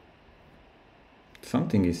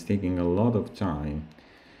 Something is taking a lot of time.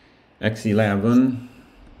 X11,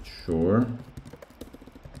 sure.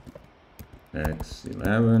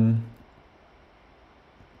 X11.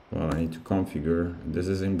 Well, I need to configure. This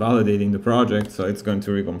is invalidating the project, so it's going to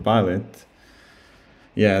recompile it.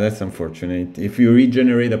 Yeah, that's unfortunate. If you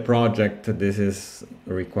regenerate a project, this is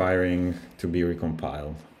requiring to be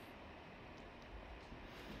recompiled.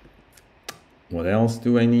 What else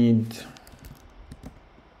do I need?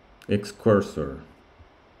 Xcursor.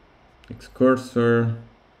 Xcursor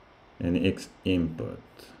and Xinput.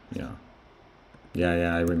 Yeah,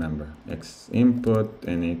 I remember. Xinput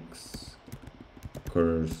and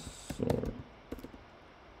Xcursor.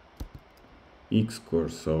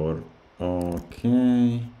 Xcursor.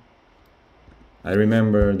 Okay. I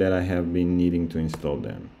remember that I have been needing to install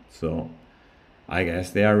them. So I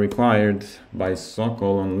guess they are required by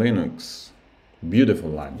Sokol on Linux. Beautiful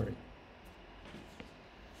library.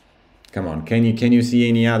 Come on, can you see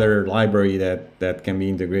any other library that can be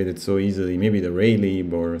integrated so easily? Maybe the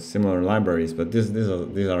Raylib or similar libraries, but these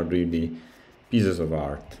are really pieces of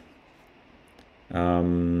art.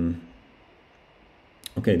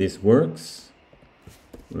 Okay, this works.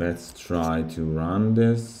 Let's try to run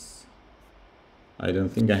this. I don't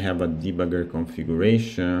think I have a debugger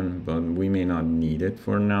configuration, but we may not need it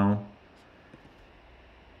for now.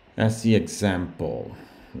 SCExample.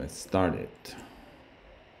 Let's start it.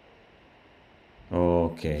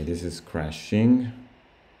 Okay, this is crashing.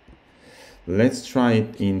 Let's try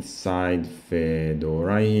it inside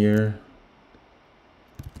Fedora here,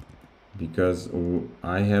 because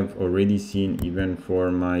I have already seen, even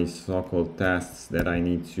for my Sokol tests, that I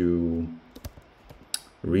need to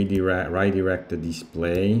redirect the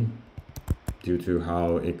display due to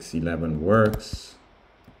how X11 works.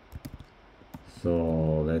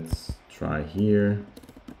 So let's try here.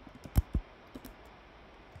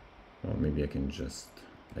 Or maybe I can just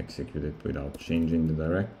execute it without changing the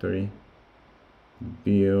directory.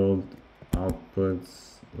 Build,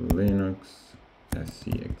 outputs, Linux,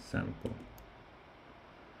 SCExample.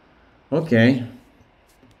 Okay,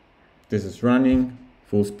 this is running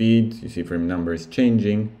full speed. You see frame number is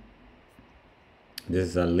changing. This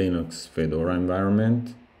is a Linux Fedora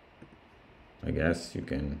environment. I guess you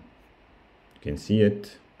can see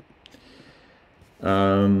it.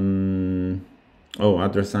 Oh,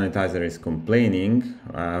 other sanitizer is complaining.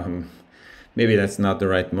 Maybe that's not the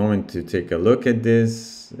right moment to take a look at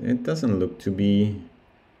this. It doesn't look to be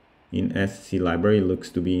in SC library, it looks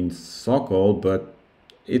to be in Sokol, but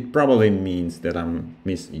it probably means that I'm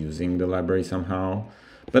misusing the library somehow.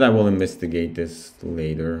 But I will investigate this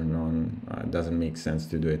later on. It doesn't make sense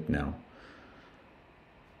to do it now.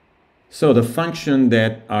 So the function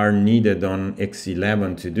that are needed on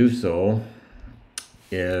X11 to do so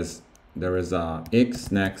is there is a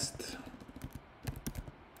xNext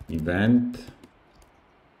event,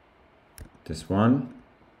 this one,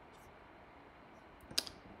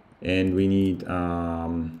 and we need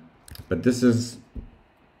but this is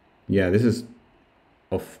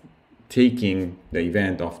of taking the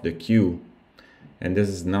event off the queue, and this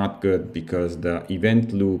is not good because the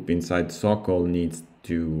event loop inside Sokol needs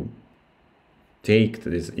to take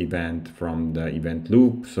this event from the event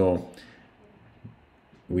loop, so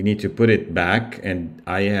we need to put it back. And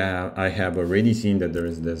I have already seen that there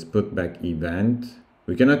is this put back event.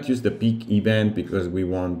 We cannot use the peak event because we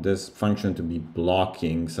want this function to be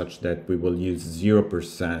blocking such that we will use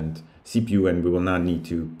 0% CPU and we will not need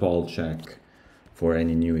to poll check for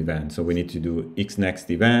any new event. So we need to do xNext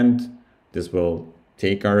event. This will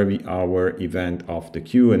take our event off the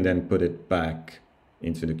queue and then put it back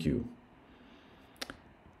into the queue.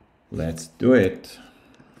 Let's do it.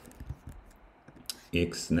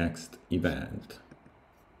 xNext event.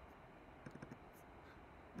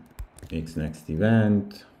 xNext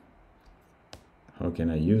event. How can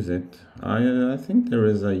I use it? I think there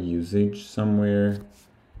is a usage somewhere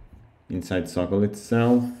inside Sokol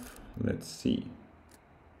itself. Let's see.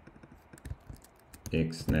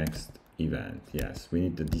 xNext event. Yes, we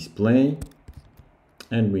need the display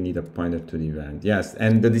and we need a pointer to the event. Yes,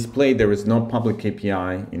 and the display, there is no public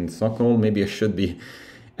API in Sokol. Maybe I should be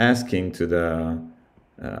asking to the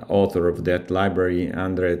author of that library,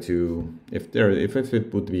 Andre, to if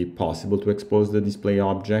it would be possible to expose the display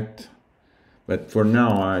object. But for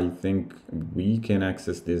now, I think we can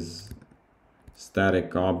access this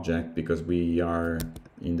static object because we are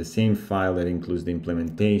in the same file that includes the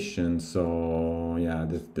implementation. So yeah,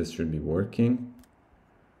 this should be working.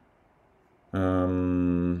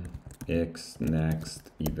 xNext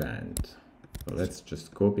event. So let's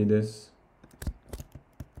just copy this.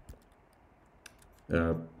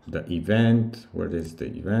 The event, where is the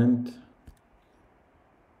event?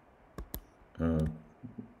 No,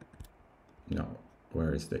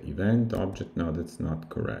 where is the event object? No, that's not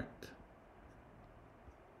correct.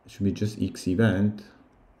 It should be just x event.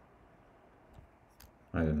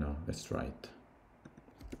 I don't know, let's try it.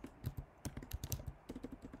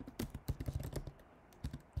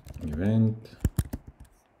 Event.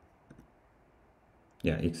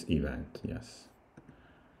 Yeah, x event, yes.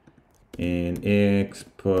 And x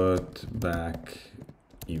put back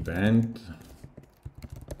event.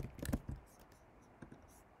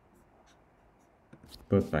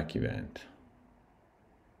 Put back event.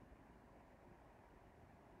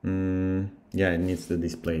 Yeah, it needs the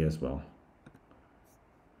display as well.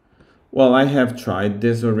 Well, I have tried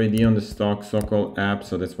this already on the stock Sokol app,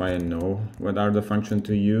 so that's why I know what are the functions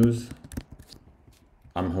to use.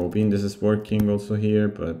 I'm hoping this is working also here,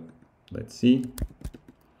 but let's see.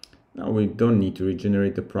 Now we don't need to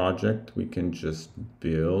regenerate the project. We can just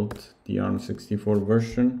build the ARM64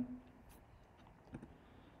 version.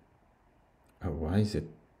 Oh, why is it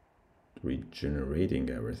regenerating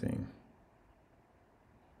everything?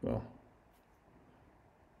 Well,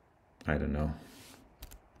 I don't know.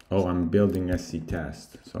 Oh, I'm building SC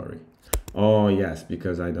test, sorry. Oh yes,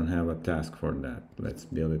 because I don't have a task for that. Let's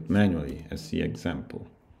build it manually, SCExample.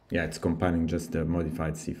 Yeah, it's compiling just the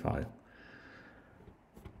modified C file.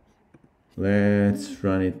 Let's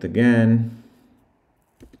run it again.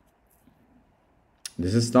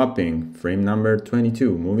 This is stopping, frame number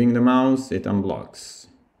 22. Moving the mouse, it unblocks.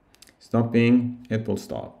 Stopping, it will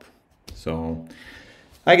stop. So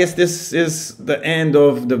I guess this is the end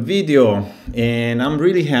of the video, and I'm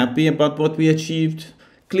really happy about what we achieved.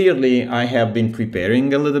 Clearly, I have been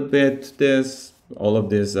preparing a little bit all of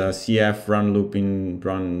this CF run looping,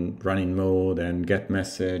 running mode and get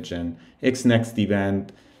message and xNext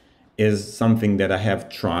event is something that I have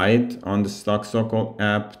tried on the stock Sokol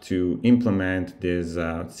app to implement this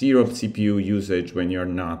zero CPU usage when you're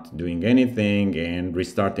not doing anything and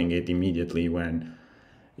restarting it immediately when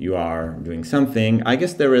you are doing something. I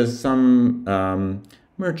guess there is some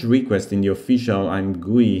merge request in the official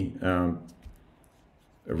imgui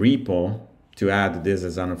repo to add this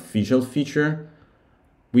as an official feature.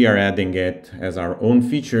 We are adding it as our own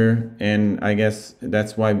feature, and I guess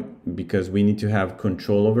that's why, because we need to have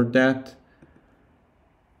control over that.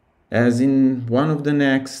 As in one of the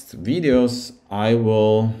next videos, I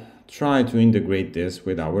will try to integrate this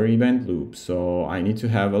with our event loop. So I need to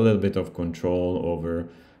have a little bit of control over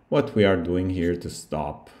what we are doing here to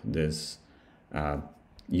stop this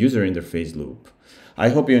user interface loop. I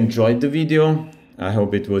hope you enjoyed the video. I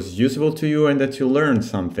hope it was useful to you and that you learned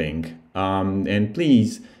something. And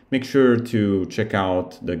please make sure to check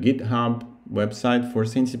out the GitHub website for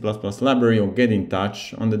Sane C++ library or get in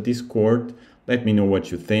touch on the Discord. Let me know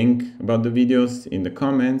what you think about the videos in the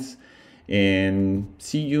comments, and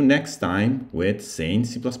see you next time with Sane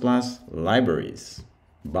C++ libraries.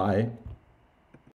 Bye.